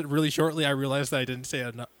I said it really shortly, I realized that I didn't say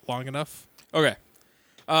it long enough. Okay.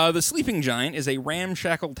 The Sleeping Giant is a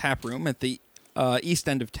ramshackle tap room at the east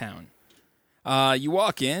end of town. You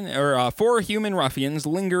walk in, 4 human ruffians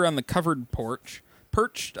linger on the covered porch,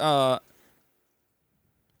 perched on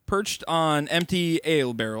empty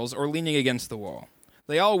ale barrels or leaning against the wall.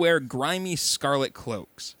 They all wear grimy scarlet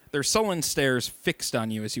cloaks, their sullen stares fixed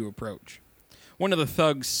on you as you approach. One of the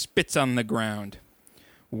thugs spits on the ground.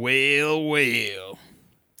 "Well, well,"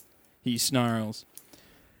 he snarls.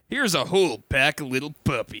 "Here's a whole pack of little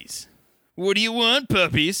puppies. What do you want,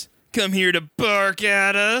 puppies? Come here to bark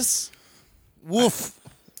at us?" Woof.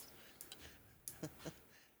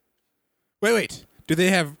 Wait. Do they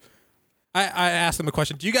have... I asked them a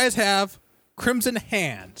question. Do you guys have crimson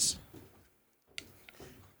hands?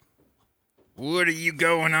 What are you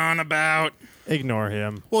going on about? Ignore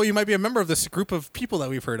him. Well, you might be a member of this group of people that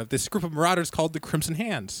we've heard of. This group of marauders called the Crimson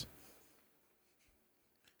Hands.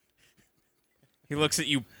 He looks at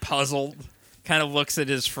you puzzled, kind of looks at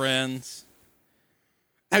his friends.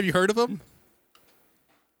 Have you heard of them?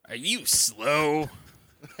 Are you slow?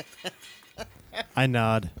 I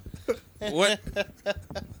nod. What?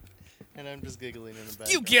 And I'm just giggling in the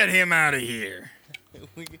back. You get him out of here.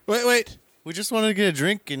 Wait. We just wanted to get a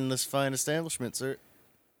drink in this fine establishment, sir.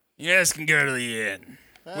 You guys can go to the inn.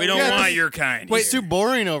 We don't yeah, want your kind. Wait, It's too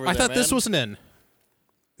boring over I there, thought this man. was an inn.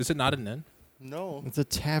 Is it not an inn? No. It's a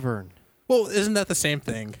tavern. Well, isn't that the same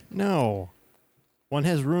thing? No. One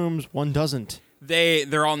has rooms, one doesn't.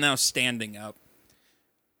 They're all now standing up.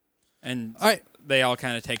 And All right. they all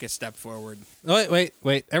kind of take a step forward. Wait.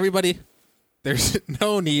 Everybody, there's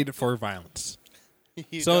no need for violence.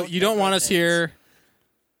 So you don't want us here.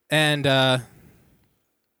 And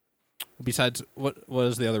besides, what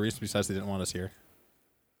was the other reason besides they didn't want us here?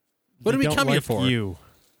 What They did we don't come here like for? You.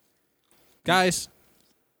 Guys,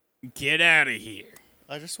 Get out of here.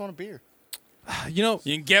 I just want a beer. you know,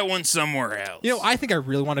 You can get one somewhere else. I think I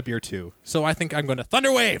really want a beer too. So I think I'm going to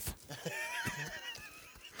Thunderwave.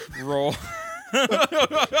 Roll.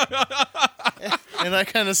 And I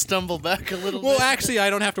kind of stumble back a little Well, bit. actually,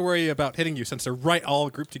 I don't have to worry about hitting you since they're right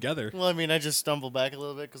all grouped together. Well, I mean, I just stumbled back a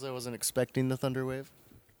little bit because I wasn't expecting the thunder wave.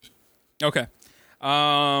 Okay.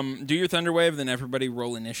 Do your thunder wave, then everybody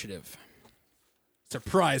roll initiative.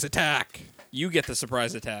 Surprise attack. You get the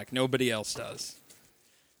surprise attack. Nobody else does.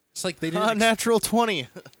 It's like they didn't. Natural 20.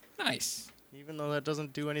 Nice. Even though that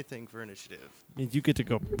doesn't do anything for initiative. Means you get to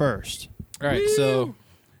go first. All right, so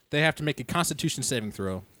they have to make a Constitution saving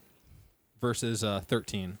throw versus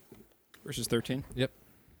 13. Versus 13. Yep.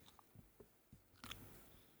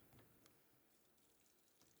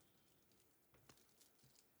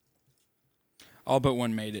 All but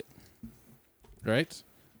one made it. Right.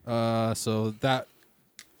 So that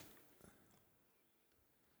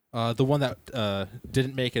the one that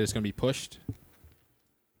didn't make it is going to be pushed.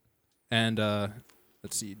 And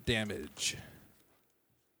let's see, damage.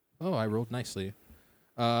 Oh, I rolled nicely.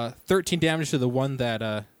 13 damage to the one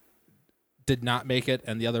that did not make it,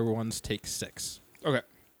 and the other ones take 6. Okay.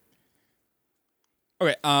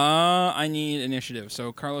 Okay. I need initiative.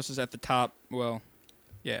 So Carlos is at the top. Well,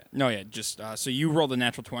 yeah. No, yeah. Just so you rolled a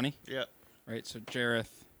natural 20. Yeah. Right. So Jareth.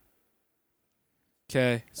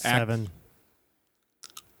 Okay. 7.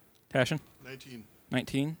 Tashin. 19.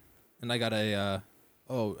 19. And I got a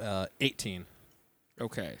 18.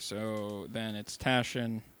 Okay. So then it's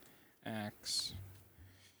Tashin, Axe,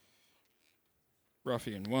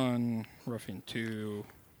 Ruffian 1, Ruffian 2,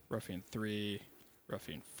 Ruffian 3,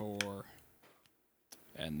 Ruffian 4,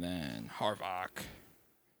 and then Harvok.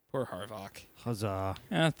 Poor Harvok. Huzzah.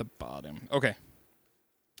 At the bottom. Okay.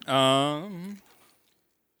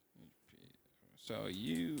 So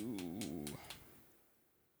you,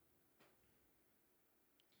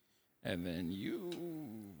 and then you.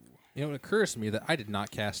 You know, it occurs to me that I did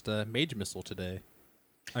not cast a Mage Missile today.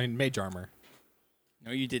 I mean, Mage Armor.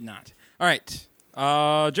 No, you did not. All right.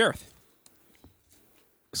 Jareth.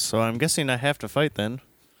 So I'm guessing I have to fight then.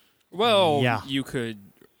 Well, Yeah. you could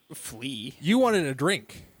flee. You wanted a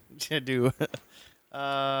drink. I do.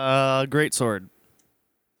 Great sword.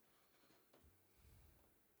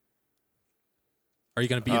 Are you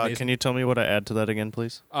going to be amazing? Can you tell me what I add to that again,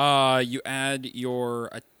 please? You add your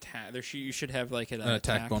attack. You should have like an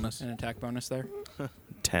attack bonus. An attack bonus there.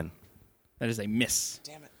 10. That is a miss.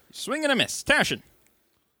 Damn it. Swing and a miss. Tashin.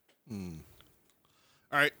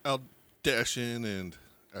 All right, I'll dash in and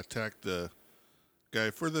attack the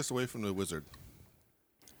guy furthest away from the wizard.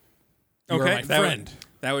 You are my that friend.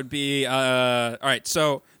 That would be all right.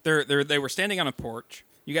 So they were standing on a porch.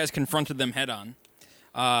 You guys confronted them head on.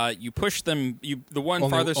 You pushed them. The one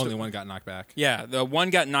farthest. Only one got knocked back. Yeah, the one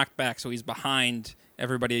got knocked back, so he's behind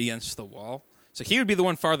everybody against the wall. So he would be the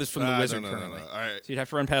one farthest from the wizard no. currently. All right, So you'd have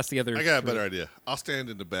to run past the other. I got a three. better idea. I'll stand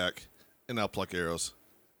in the back and I'll pluck arrows.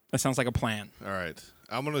 That sounds like a plan. All right,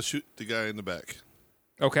 I'm gonna shoot the guy in the back.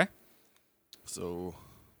 Okay. So,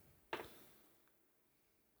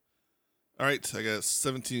 all right, I got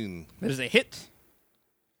 17. That is a hit.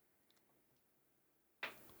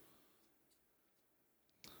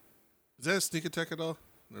 Is that a sneak attack at all?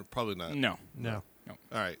 No, probably not. No. No. All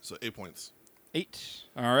right, so 8 points. 8.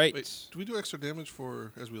 All right. Wait, do we do extra damage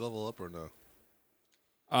for as we level up or no?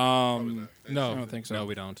 Um. No, I don't think so. No,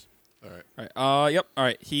 we don't. All right. All right. Yep. All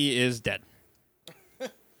right. He is dead. Damn.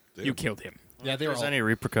 You killed him. Yeah, they were There's all. any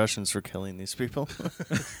repercussions for killing these people?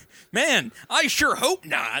 Man, I sure hope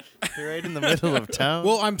not. They're right in the middle of town.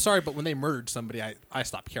 Well, I'm sorry, but when they murdered somebody, I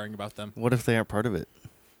stopped caring about them. What if they aren't part of it?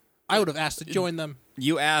 I would have asked to join them.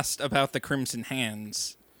 You asked about the Crimson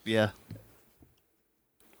Hands. Yeah.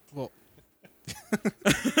 Well,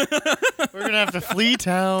 We're going to have to flee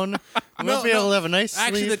town. We won't be able to have a nice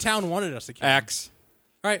actually, the sleep. town wanted us to kill them. Axe.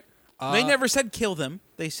 All right. They never said kill them.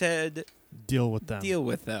 They said Deal with them. deal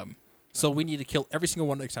with them. So we need to kill every single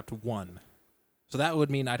one except one. So that would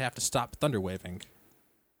mean I'd have to stop thunder waving.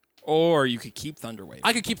 Or you could keep thunder waving.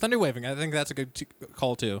 I could keep thunder waving. I think that's a good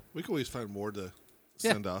call too. We can always find more to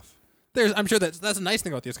send off. I'm sure that's a nice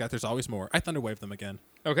thing about these guys. There's always more. I thunder wave them again.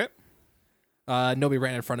 Okay. Nobody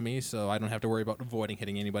ran in front of me, so I don't have to worry about avoiding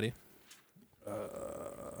hitting anybody.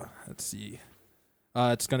 Let's see.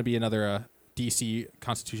 It's going to be another DC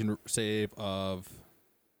Constitution save of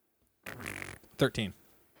 13.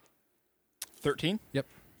 13? Yep.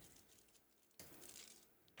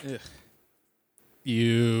 Ugh.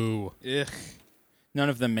 You. Ugh. None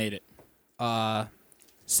of them made it.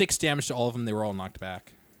 6 damage to all of them. They were all knocked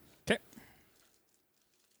back. Okay.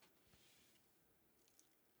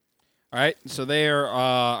 All right. So they are.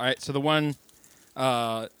 All right. So the one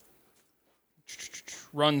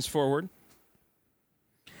runs forward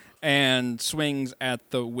and swings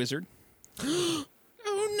at the wizard. Oh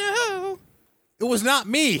no! It was not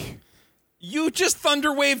me. You just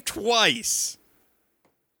thunder waved twice.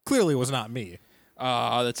 Clearly, it was not me.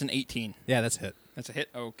 That's an 18. Yeah, that's a hit. That's a hit.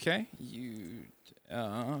 Okay. You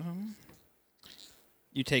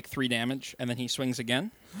take 3 damage, and then he swings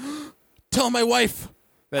again. Tell my wife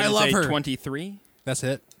That I is love a her. 23, That's a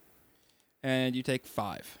hit. and you take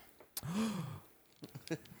 5.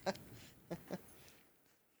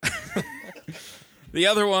 The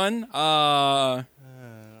other one. All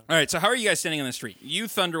right. So how are you guys standing on the street? You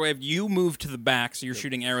thunderwave. You move to the back, so you're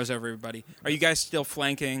shooting arrows over everybody. Are you guys still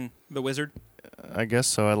flanking the wizard? I guess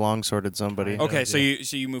so. I longsworded somebody. Okay. So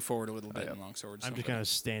you move forward a little bit and longsword. I'm just kind of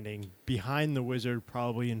standing behind the wizard,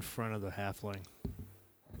 probably in front of the halfling.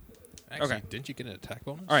 Actually, Okay. Didn't you get an attack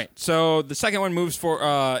bonus? All right. So the second one moves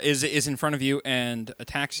for is in front of you and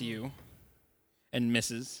attacks you, and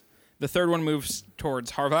misses. The third one moves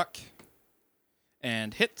towards Harvok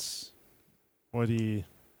and hits. What do you...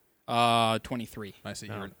 23. I see.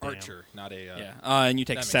 Oh, You're an damn. archer, not a. Yeah. And you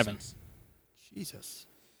that take makes 7. sense. Jesus.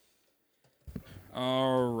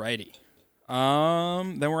 Alrighty.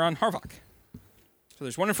 Then we're on Harvok. So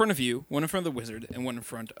there's one in front of you, one in front of the wizard, and one in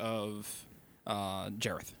front of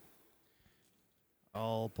Jareth.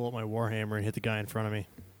 I'll pull up my warhammer and hit the guy in front of me.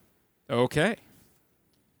 Okay.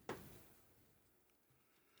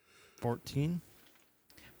 14.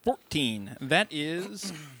 14. That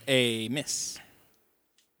is a miss.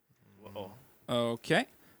 Whoa. Okay.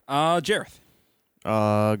 Jareth.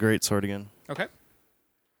 Great sword again. Okay.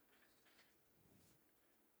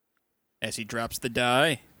 As he drops the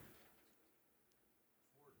die.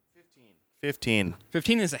 15.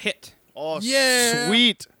 15 is a hit. Oh, Yeah.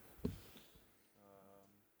 sweet.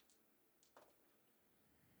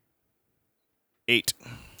 8.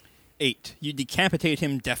 8. You decapitate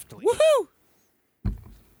him deftly. Woohoo!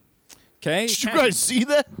 Okay. Did you guys see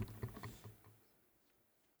that?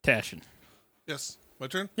 Tashin. Yes. My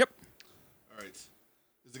turn? Yep. All right. Is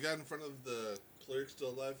the guy in front of the cleric still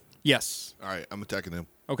alive? Yes. All right. I'm attacking him.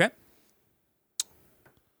 Okay.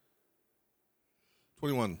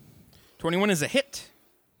 21. 21 is a hit.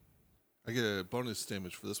 I get a bonus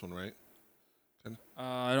damage for this one, right?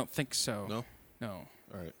 I don't think so. No? No.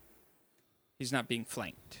 All right. He's not being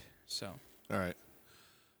flanked. So All right.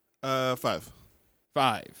 5.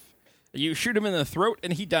 5. You shoot him in the throat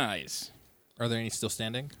and he dies. Are there any still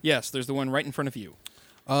standing? Yes, there's the one right in front of you.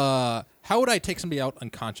 How would I take somebody out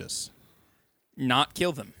unconscious? Not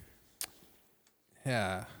kill them.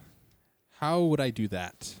 Yeah. How would I do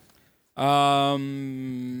that?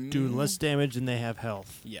 Do less damage than they have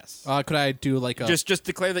health. Yes. Could I do like a... Just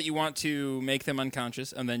declare that you want to make them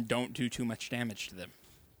unconscious and then don't do too much damage to them.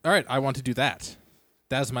 All right, I want to do that.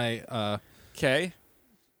 That's my... Okay.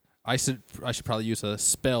 I should probably use a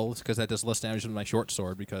spell because that does less damage than my short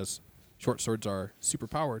sword because short swords are super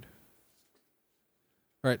powered.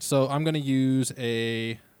 All right, so I'm going to use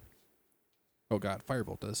a... Oh, God,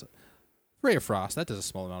 Firebolt does... Ray of Frost, that does a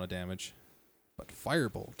small amount of damage. But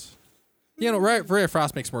Firebolt... You know, Ray of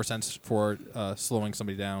Frost makes more sense for slowing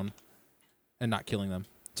somebody down and not killing them.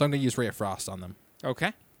 So I'm going to use Ray of Frost on them.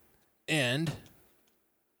 Okay. And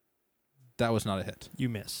that was not a hit. You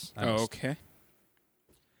miss. I missed. Okay.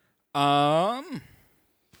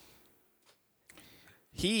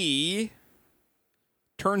 He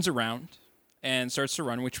turns around and starts to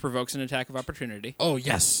run, which provokes an attack of opportunity. Oh,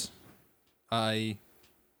 yes. I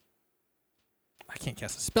can't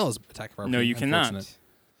cast a spell as attack of opportunity. No, you cannot. Unfortunate.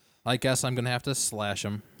 I guess I'm going to have to slash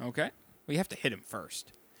him. Okay. Well, you have to hit him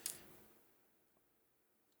first.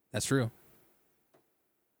 That's true.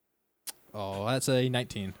 Oh, that's a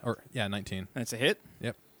 19. 19. That's a hit.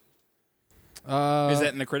 Yep. Is that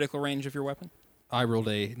in the critical range of your weapon? I rolled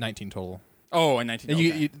a 19 total. Oh, a 19. And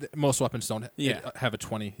Okay. most weapons don't Yeah. have a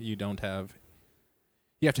 20. You don't have...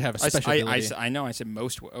 You have to have a special ability. I know I said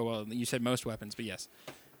most. Well, you said most weapons, but yes.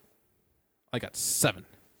 I got 7.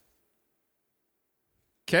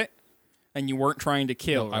 Okay. And you weren't trying to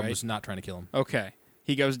kill, No, right? I was not trying to kill him. Okay.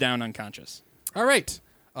 He goes down unconscious. All right.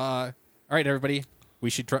 All right, everybody. We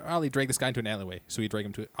should probably drag this guy into an alleyway. So we drag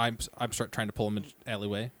him to. I'm trying to pull him into an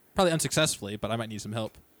alleyway. Probably unsuccessfully, but I might need some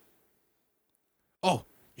help. Oh,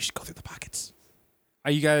 you should go through the pockets. Are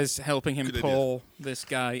you guys helping him Good idea. pull this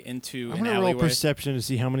guy into I'm an gonna roll alleyway? perception to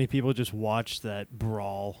see how many people just watched that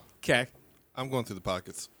brawl. Okay. I'm going through the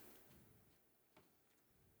pockets.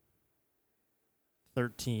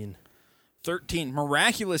 13. 13.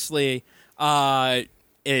 Miraculously,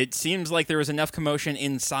 it seems like there was enough commotion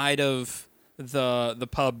inside of the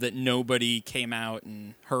pub that nobody came out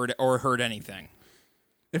and heard anything.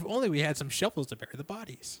 If only we had some shovels to bury the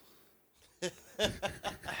bodies.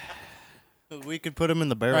 We could put him in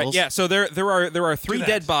the All right, barrels. yeah. So there are 3 that.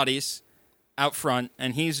 dead bodies out front,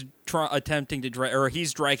 and he's attempting to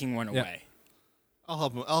he's dragging one Yeah. away.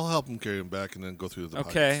 I'll help him carry him back and then go through the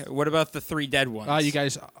Okay. pockets. What about the 3 dead ones? You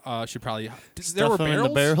guys should probably. There Stuff were them in barrels.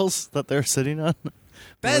 the barrels that they're sitting on.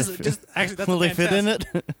 That's that's Will they fit in it?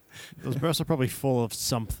 Those barrels are probably full of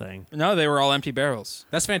something. No, they were all empty barrels.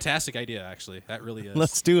 That's a fantastic idea. Actually, that really is.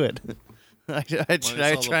 Let's do it. I Minus all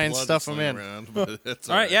the try and blood stuff that's them laying in. around, but it's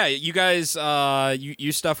All right, yeah. You guys,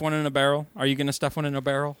 you stuff one in a barrel. Are you gonna stuff one in a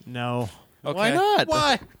barrel? No. Okay. Why not?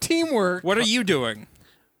 Why teamwork? What are you doing?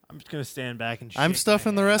 I'm just going to stand back and I'm shake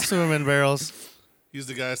stuffing my the head. rest of them in barrels. He's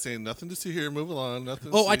the guy saying nothing to see here. Move along. Nothing.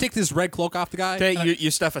 Oh, to I see. take this red cloak off the guy. Okay,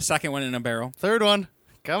 you stuff a second one in a barrel. Third one.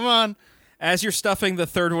 Come on. As you're stuffing the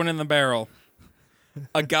third one in the barrel,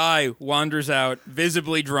 a guy wanders out,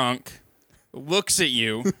 visibly drunk, looks at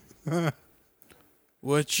you.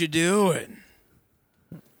 What you doing?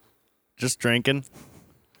 Just drinking.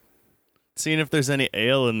 Seeing if there's any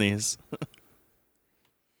ale in these.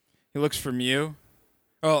 He looks from you.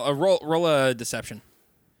 Oh, roll a deception.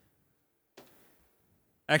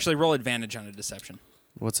 Actually, roll advantage on a deception.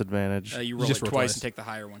 What's advantage? You roll just it roll twice twice. and take the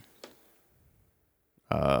higher one.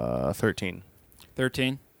 13.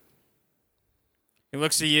 13. He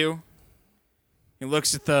looks at you. He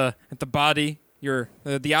looks at the body,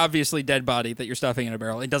 the obviously dead body that you're stuffing in a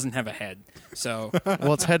barrel. It doesn't have a head, so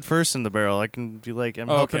Well, it's head first in the barrel. I can be like, I'm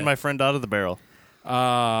Oh, helping okay. my friend out of the barrel.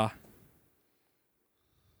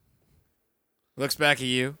 Looks back at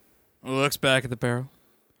you. Looks back at the barrel.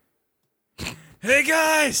 Hey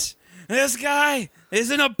guys, this guy is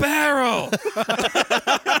in a barrel.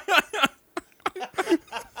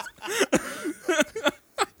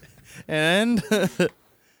 And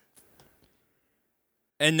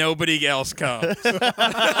And nobody else comes.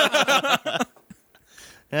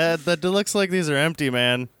 that looks like these are empty,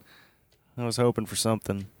 man. I was hoping for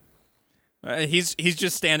something. He's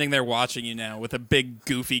just standing there watching you now with a big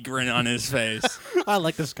goofy grin on his face. I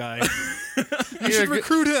like this guy. You should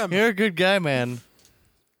recruit him. You're a good guy, man.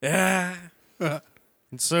 Yeah.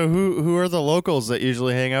 So who are the locals that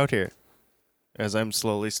usually hang out here? As I'm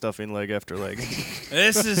slowly stuffing leg after leg.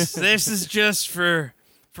 This is just for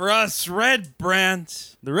us red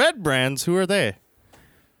brands. The red brands, who are they?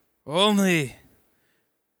 Only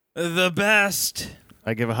the best.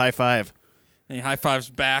 I give a high five. And he high fives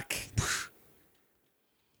back.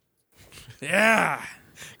 Yeah.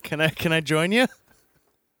 Can I join you?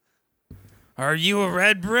 Are you a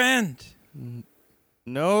red brand?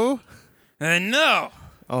 No. No.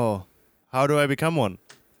 Oh, how do I become one?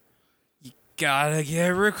 Gotta get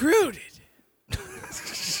recruited.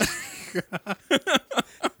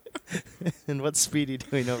 And what's Speedy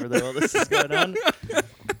doing over there while this is going on?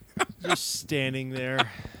 Just standing there.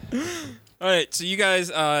 All right, so you guys,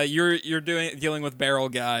 you're dealing with Barrel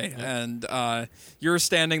Guy, and you're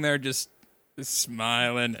standing there just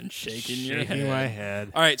smiling and shaking your Shaking head. my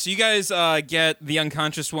head. All right, so you guys get the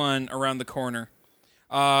unconscious one around the corner.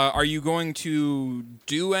 Are you going to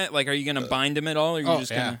do it? Like, are you going to bind him at all? Or are you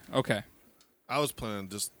just yeah. going to? Okay. I was planning on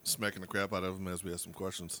just smacking the crap out of him as we ask some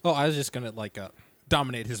questions. Oh, I was just gonna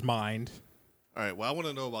dominate his mind. All right. Well, I want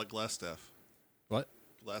to know about Glassstaff. What?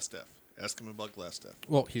 Glassstaff. Ask him about Glassstaff.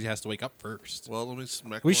 Well, he has to wake up first. Well, let me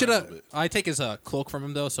smack. We him should around a bit. I take his cloak from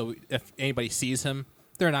him though, so if anybody sees him,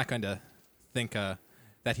 they're not going to think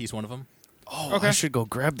that he's one of them. Oh, I should go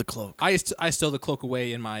grab the cloak. I stow the cloak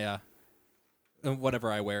away in my in whatever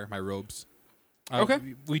I wear, my robes. Okay.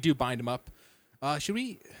 We do bind him up. Where should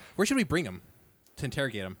we bring him to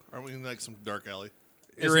interrogate him? Aren't we in like some dark alley?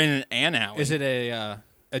 You're in an alley. Is it a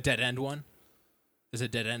dead end one? Is it a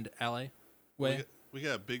dead end alley way? We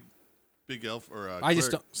got a big elf or a I just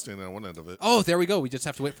cleric don't- standing on one end of it. Oh, there we go. We just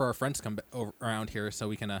have to wait for our friends to come around here so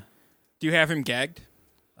we can Do you have him gagged?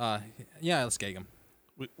 yeah, let's gag him.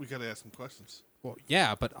 We got to ask him questions. Well,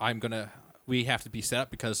 yeah, but we have to be set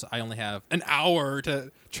up because I only have an hour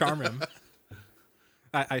to charm him.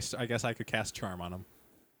 I guess I could cast charm on him.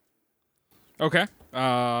 Okay.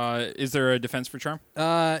 Is there a defense for charm?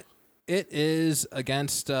 It is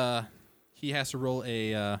against. He has to roll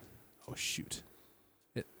a. Oh shoot!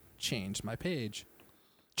 It changed my page.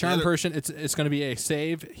 Charm person. It's going to be a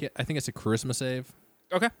save. I think it's a charisma save.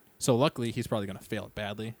 Okay. So luckily, he's probably going to fail it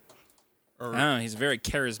badly. Oh, he's a very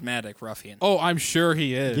charismatic ruffian. Oh, I'm sure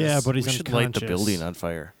he is. Yeah, but We he's should unconscious. light the building on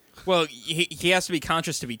fire. Well, he has to be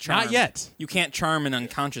conscious to be charmed. Not yet. You can't charm an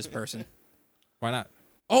unconscious person. Why not?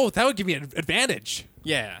 Oh, that would give me an advantage.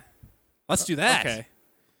 Yeah. Let's do that. Okay.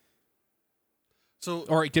 So,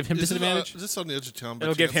 Or give him disadvantage. Is this on the edge of town? By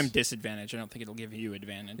It'll give him chance? disadvantage. I don't think it'll give you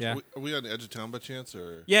advantage. Yeah. Are we on the edge of town by chance,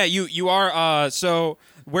 or? Yeah, you are. So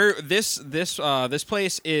where this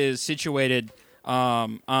place is situated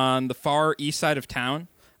on the far east side of town,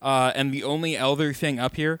 and the only other thing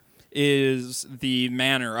up here is the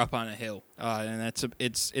manor up on a hill, and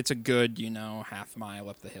it's a good half mile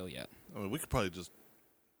up the hill yet. I mean, we could probably just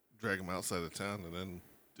drag him outside of town and then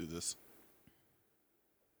do this.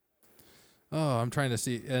 Oh, I'm trying to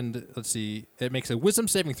see. And let's see. It makes a wisdom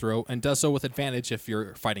saving throw and does so with advantage if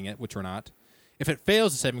you're fighting it, which we're not. If it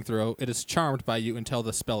fails the saving throw, it is charmed by you until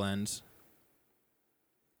the spell ends.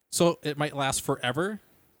 So it might last forever.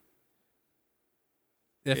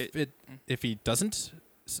 If he doesn't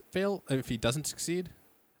fail, if he doesn't succeed,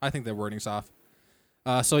 I think the wording's off.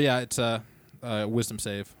 So yeah, it's a wisdom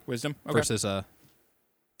save Wisdom okay. versus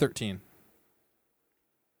 13.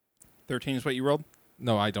 13 is what you rolled.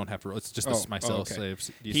 No, I don't have to roll. It's just my spell okay.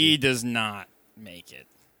 saves. DC. He does not make it.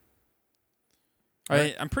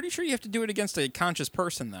 I'm pretty sure you have to do it against a conscious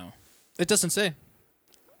person, though. It doesn't say.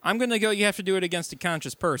 I'm gonna go. You have to do it against a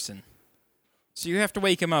conscious person. So you have to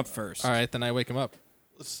wake him up first. All right, then I wake him up.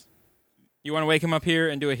 You want to wake him up here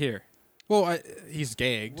and do it here? Well, he's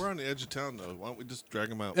gagged. We're on the edge of town, though. Why don't we just drag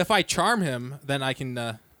him out? If I charm him, then I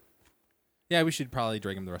can. Yeah, we should probably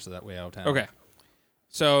drag him the rest of that way out of town. Okay.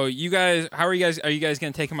 So you guys, how are you guys? Are you guys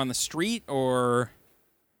gonna take him on the street or?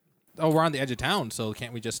 Oh, we're on the edge of town, so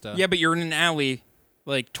can't we just? Yeah, but you're in an alley,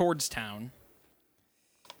 like towards town.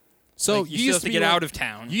 So Like, you still have to get out of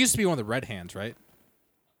town. You used to be one of the red hands, right?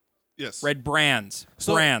 Yes. Red brands.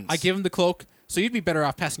 So brands. I give him the cloak, so you'd be better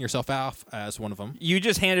off passing yourself off as one of them. You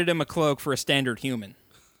just handed him a cloak for a standard human.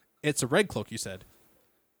 It's a red cloak, you said.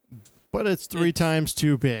 But it's 3 times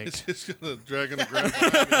too big. It's just gonna drag on the ground.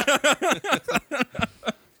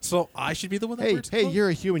 So I should be the one that Hey, wears the hey, cloak? you're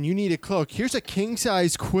a human. You need a cloak. Here's a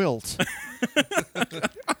king-size quilt.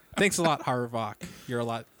 Thanks a lot, Harvok.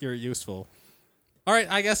 You're useful. All right,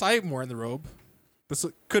 I guess I'm wearing the robe. This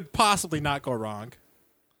could possibly not go wrong.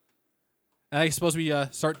 And I suppose we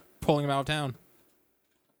start pulling him out of town.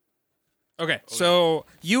 Okay, so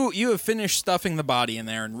you have finished stuffing the body in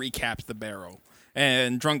there and recapped the barrel,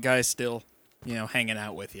 and drunk guy's still, hanging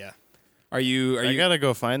out with you. Are you? I gotta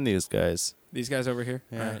go find these guys. These guys over here?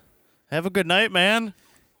 Yeah. All right. Have a good night, man.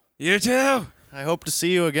 You too. I hope to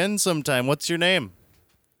see you again sometime. What's your name?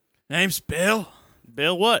 Name's Bill.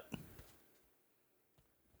 Bill what?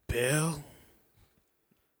 Bill.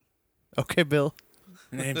 Okay, Bill.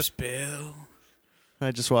 Name's Bill.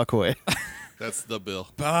 I just walk away. That's the bill.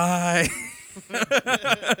 Bye.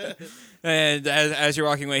 And as you're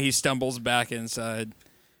walking away, he stumbles back inside.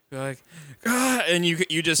 You're like, "Ah," and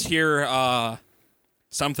you just hear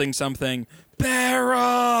something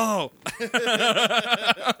barrel.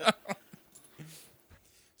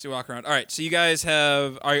 So you walk around. All right. So you guys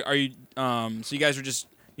have are you so you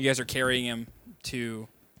guys are carrying him to.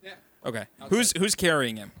 Yeah. Okay. Who's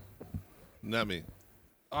carrying him? Not me.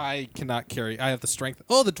 I cannot carry. I have the strength.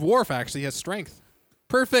 Oh, the dwarf actually has strength.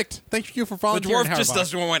 Perfect. Thank you for The volunteering. dwarf just Harvok.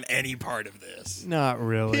 doesn't want any part of this. Not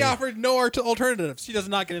really. He offered no alternatives. He does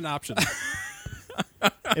not get an option.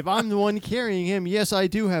 If I'm the one carrying him, yes, I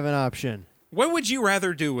do have an option. What would you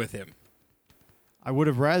rather do with him? I would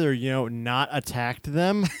have rather, not attacked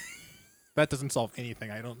them. That doesn't solve anything.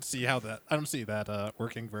 I don't see that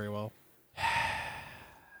working very well.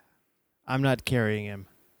 I'm not carrying him.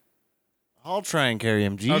 I'll try and carry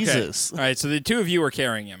him. Jesus. Okay. All right. So the two of you are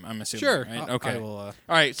carrying him. I'm assuming. Sure. Right? I Okay. will, All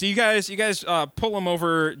right. So you guys pull him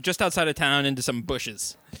over just outside of town into some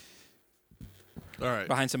bushes, All right.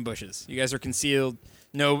 behind some bushes. You guys are concealed.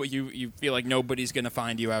 No, you feel like nobody's gonna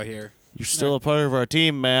find you out here. You're still a part of our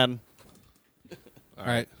team, man. all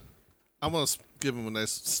right. I'm gonna give him a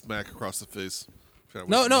nice smack across the face. Try to wake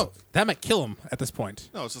No, him no. up. That might kill him at this point.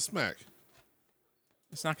 No, it's a smack.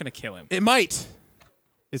 It's not gonna kill him. It might.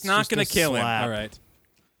 It's not just gonna a kill him. slap. All right.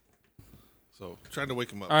 So trying to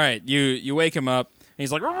wake him up. All right. You wake him up,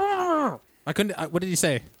 he's like, I couldn't. What did he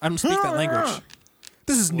say? I don't speak that language.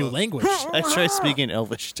 This is new language. I try speaking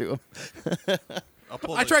Elvish to him.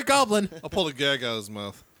 I tried Goblin. I'll pull the gag out of his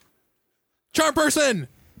mouth. Charm person.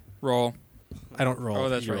 roll. I don't roll. Oh,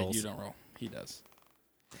 that's He right. rolls. You don't roll. He does.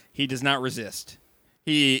 He does not resist.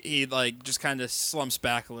 He like just kind of slumps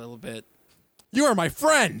back a little bit. You are my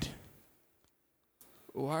friend.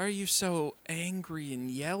 Why are you so angry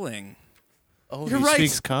and yelling? Oh, You're he right.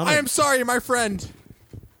 speaks common. I am sorry, my friend.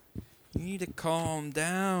 You need to calm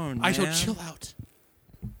down. I shall man. chill out.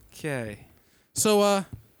 Okay. So,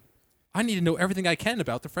 I need to know everything I can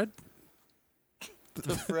about the Fred.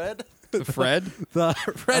 The Fred? The Fred? The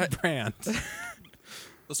Fred brand.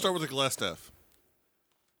 Let's start with the glass staff.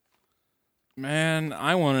 Man,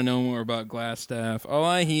 I want to know more about Glassstaff. All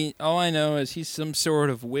I know is he's some sort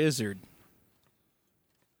of wizard,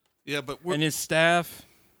 Yeah, but and his staff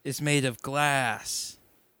is made of glass.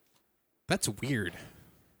 That's weird.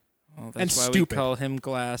 Well, And that's why stupid. we call him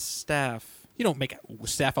Glassstaff. You don't make a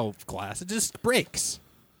staff out of glass. It just breaks.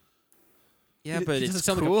 Yeah, It but doesn't it's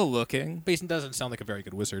sound like cool looking. Basin doesn't sound like a very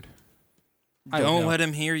good wizard. I don't Don't know. let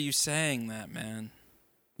him hear you saying that, man.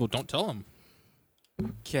 Well, don't tell him. where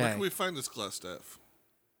Okay. can we find this glass staff?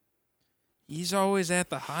 He's always at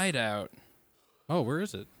the hideout. Oh, where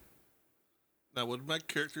is it? Now, would my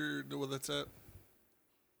character know where that's at?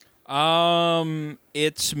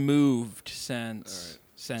 It's moved All since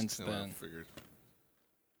right. Kinda what I then. figured.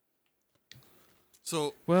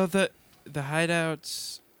 So, Well, the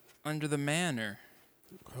hideout's under the manor.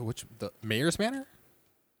 The mayor's manor?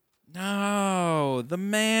 No, the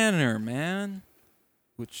manor, man.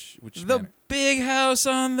 Which The manor? big house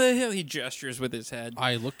on the hill. He gestures with his head.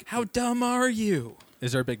 I look. How dumb are you?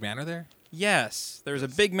 Is there a big manor there? Yes, there's a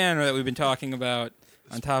big manor that we've been talking about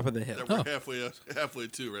on top of the hill. that we're halfway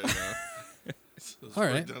to right now. So it's All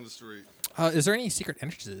right right. down the street. Is there any secret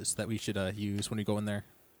entrances that we should use when we go in there?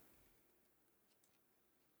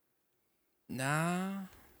 Nah.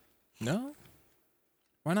 No.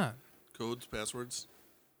 Why not? Codes, passwords.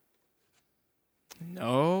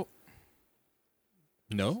 No.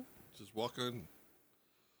 No. Just walk in.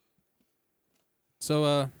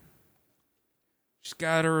 So Just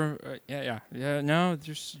gotta. Yeah. No,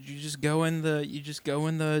 you just go in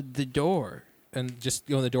the door. and just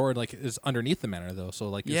go in the door like is underneath the manor though. So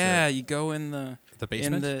like is Yeah, there you go in the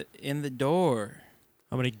basement. in the door.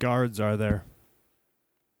 How many guards are there?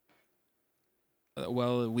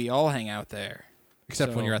 Well, we all hang out there.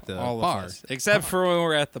 Except when So, you're at the all of bar. us. Except for when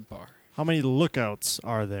we're at the bar. How many lookouts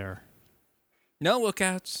are there? No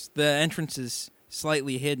lookouts. The entrance is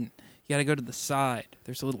slightly hidden. You gotta go to the side.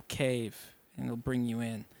 There's a little cave, and it'll bring you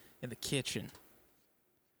in the kitchen.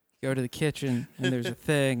 Go to the kitchen, and there's a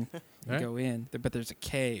thing. You Alright. go in, but there's a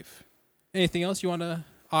cave. Anything else you want to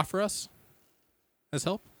offer us as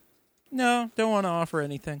help? No, don't want to offer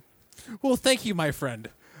anything. Well, thank you, my friend.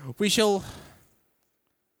 We shall.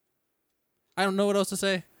 I don't know what else to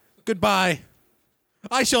say. Goodbye.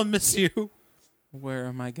 I shall miss you. Where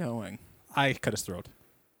am I going? I cut his throat.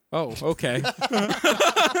 Oh, okay.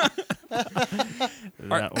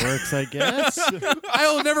 That works, I guess.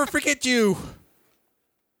 I'll never forget you,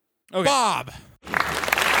 Okay. Bob.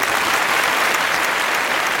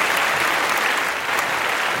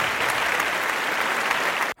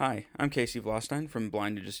 Hi, I'm Casey Vlostein from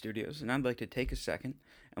Blind Ninja Studios, and I'd like to take a second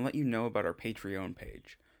and let you know about our Patreon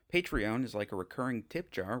page. Patreon is like a recurring tip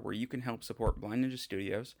jar where you can help support Blind Ninja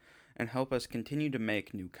Studios and help us continue to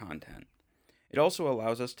make new content. It also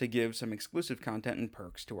allows us to give some exclusive content and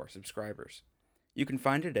perks to our subscribers. You can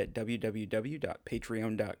find it at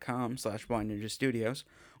www.patreon.com/blindninjastudios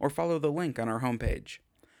or follow the link on our homepage.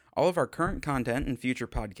 All of our current content and future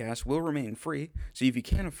podcasts will remain free, so if you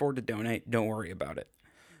can't afford to donate, don't worry about it.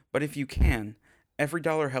 But if you can, every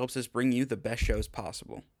dollar helps us bring you the best shows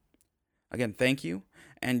possible. Again, thank you,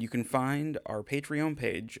 and you can find our Patreon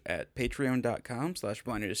page at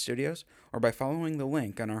patreon.com/blindninjastudios or by following the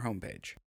link on our homepage.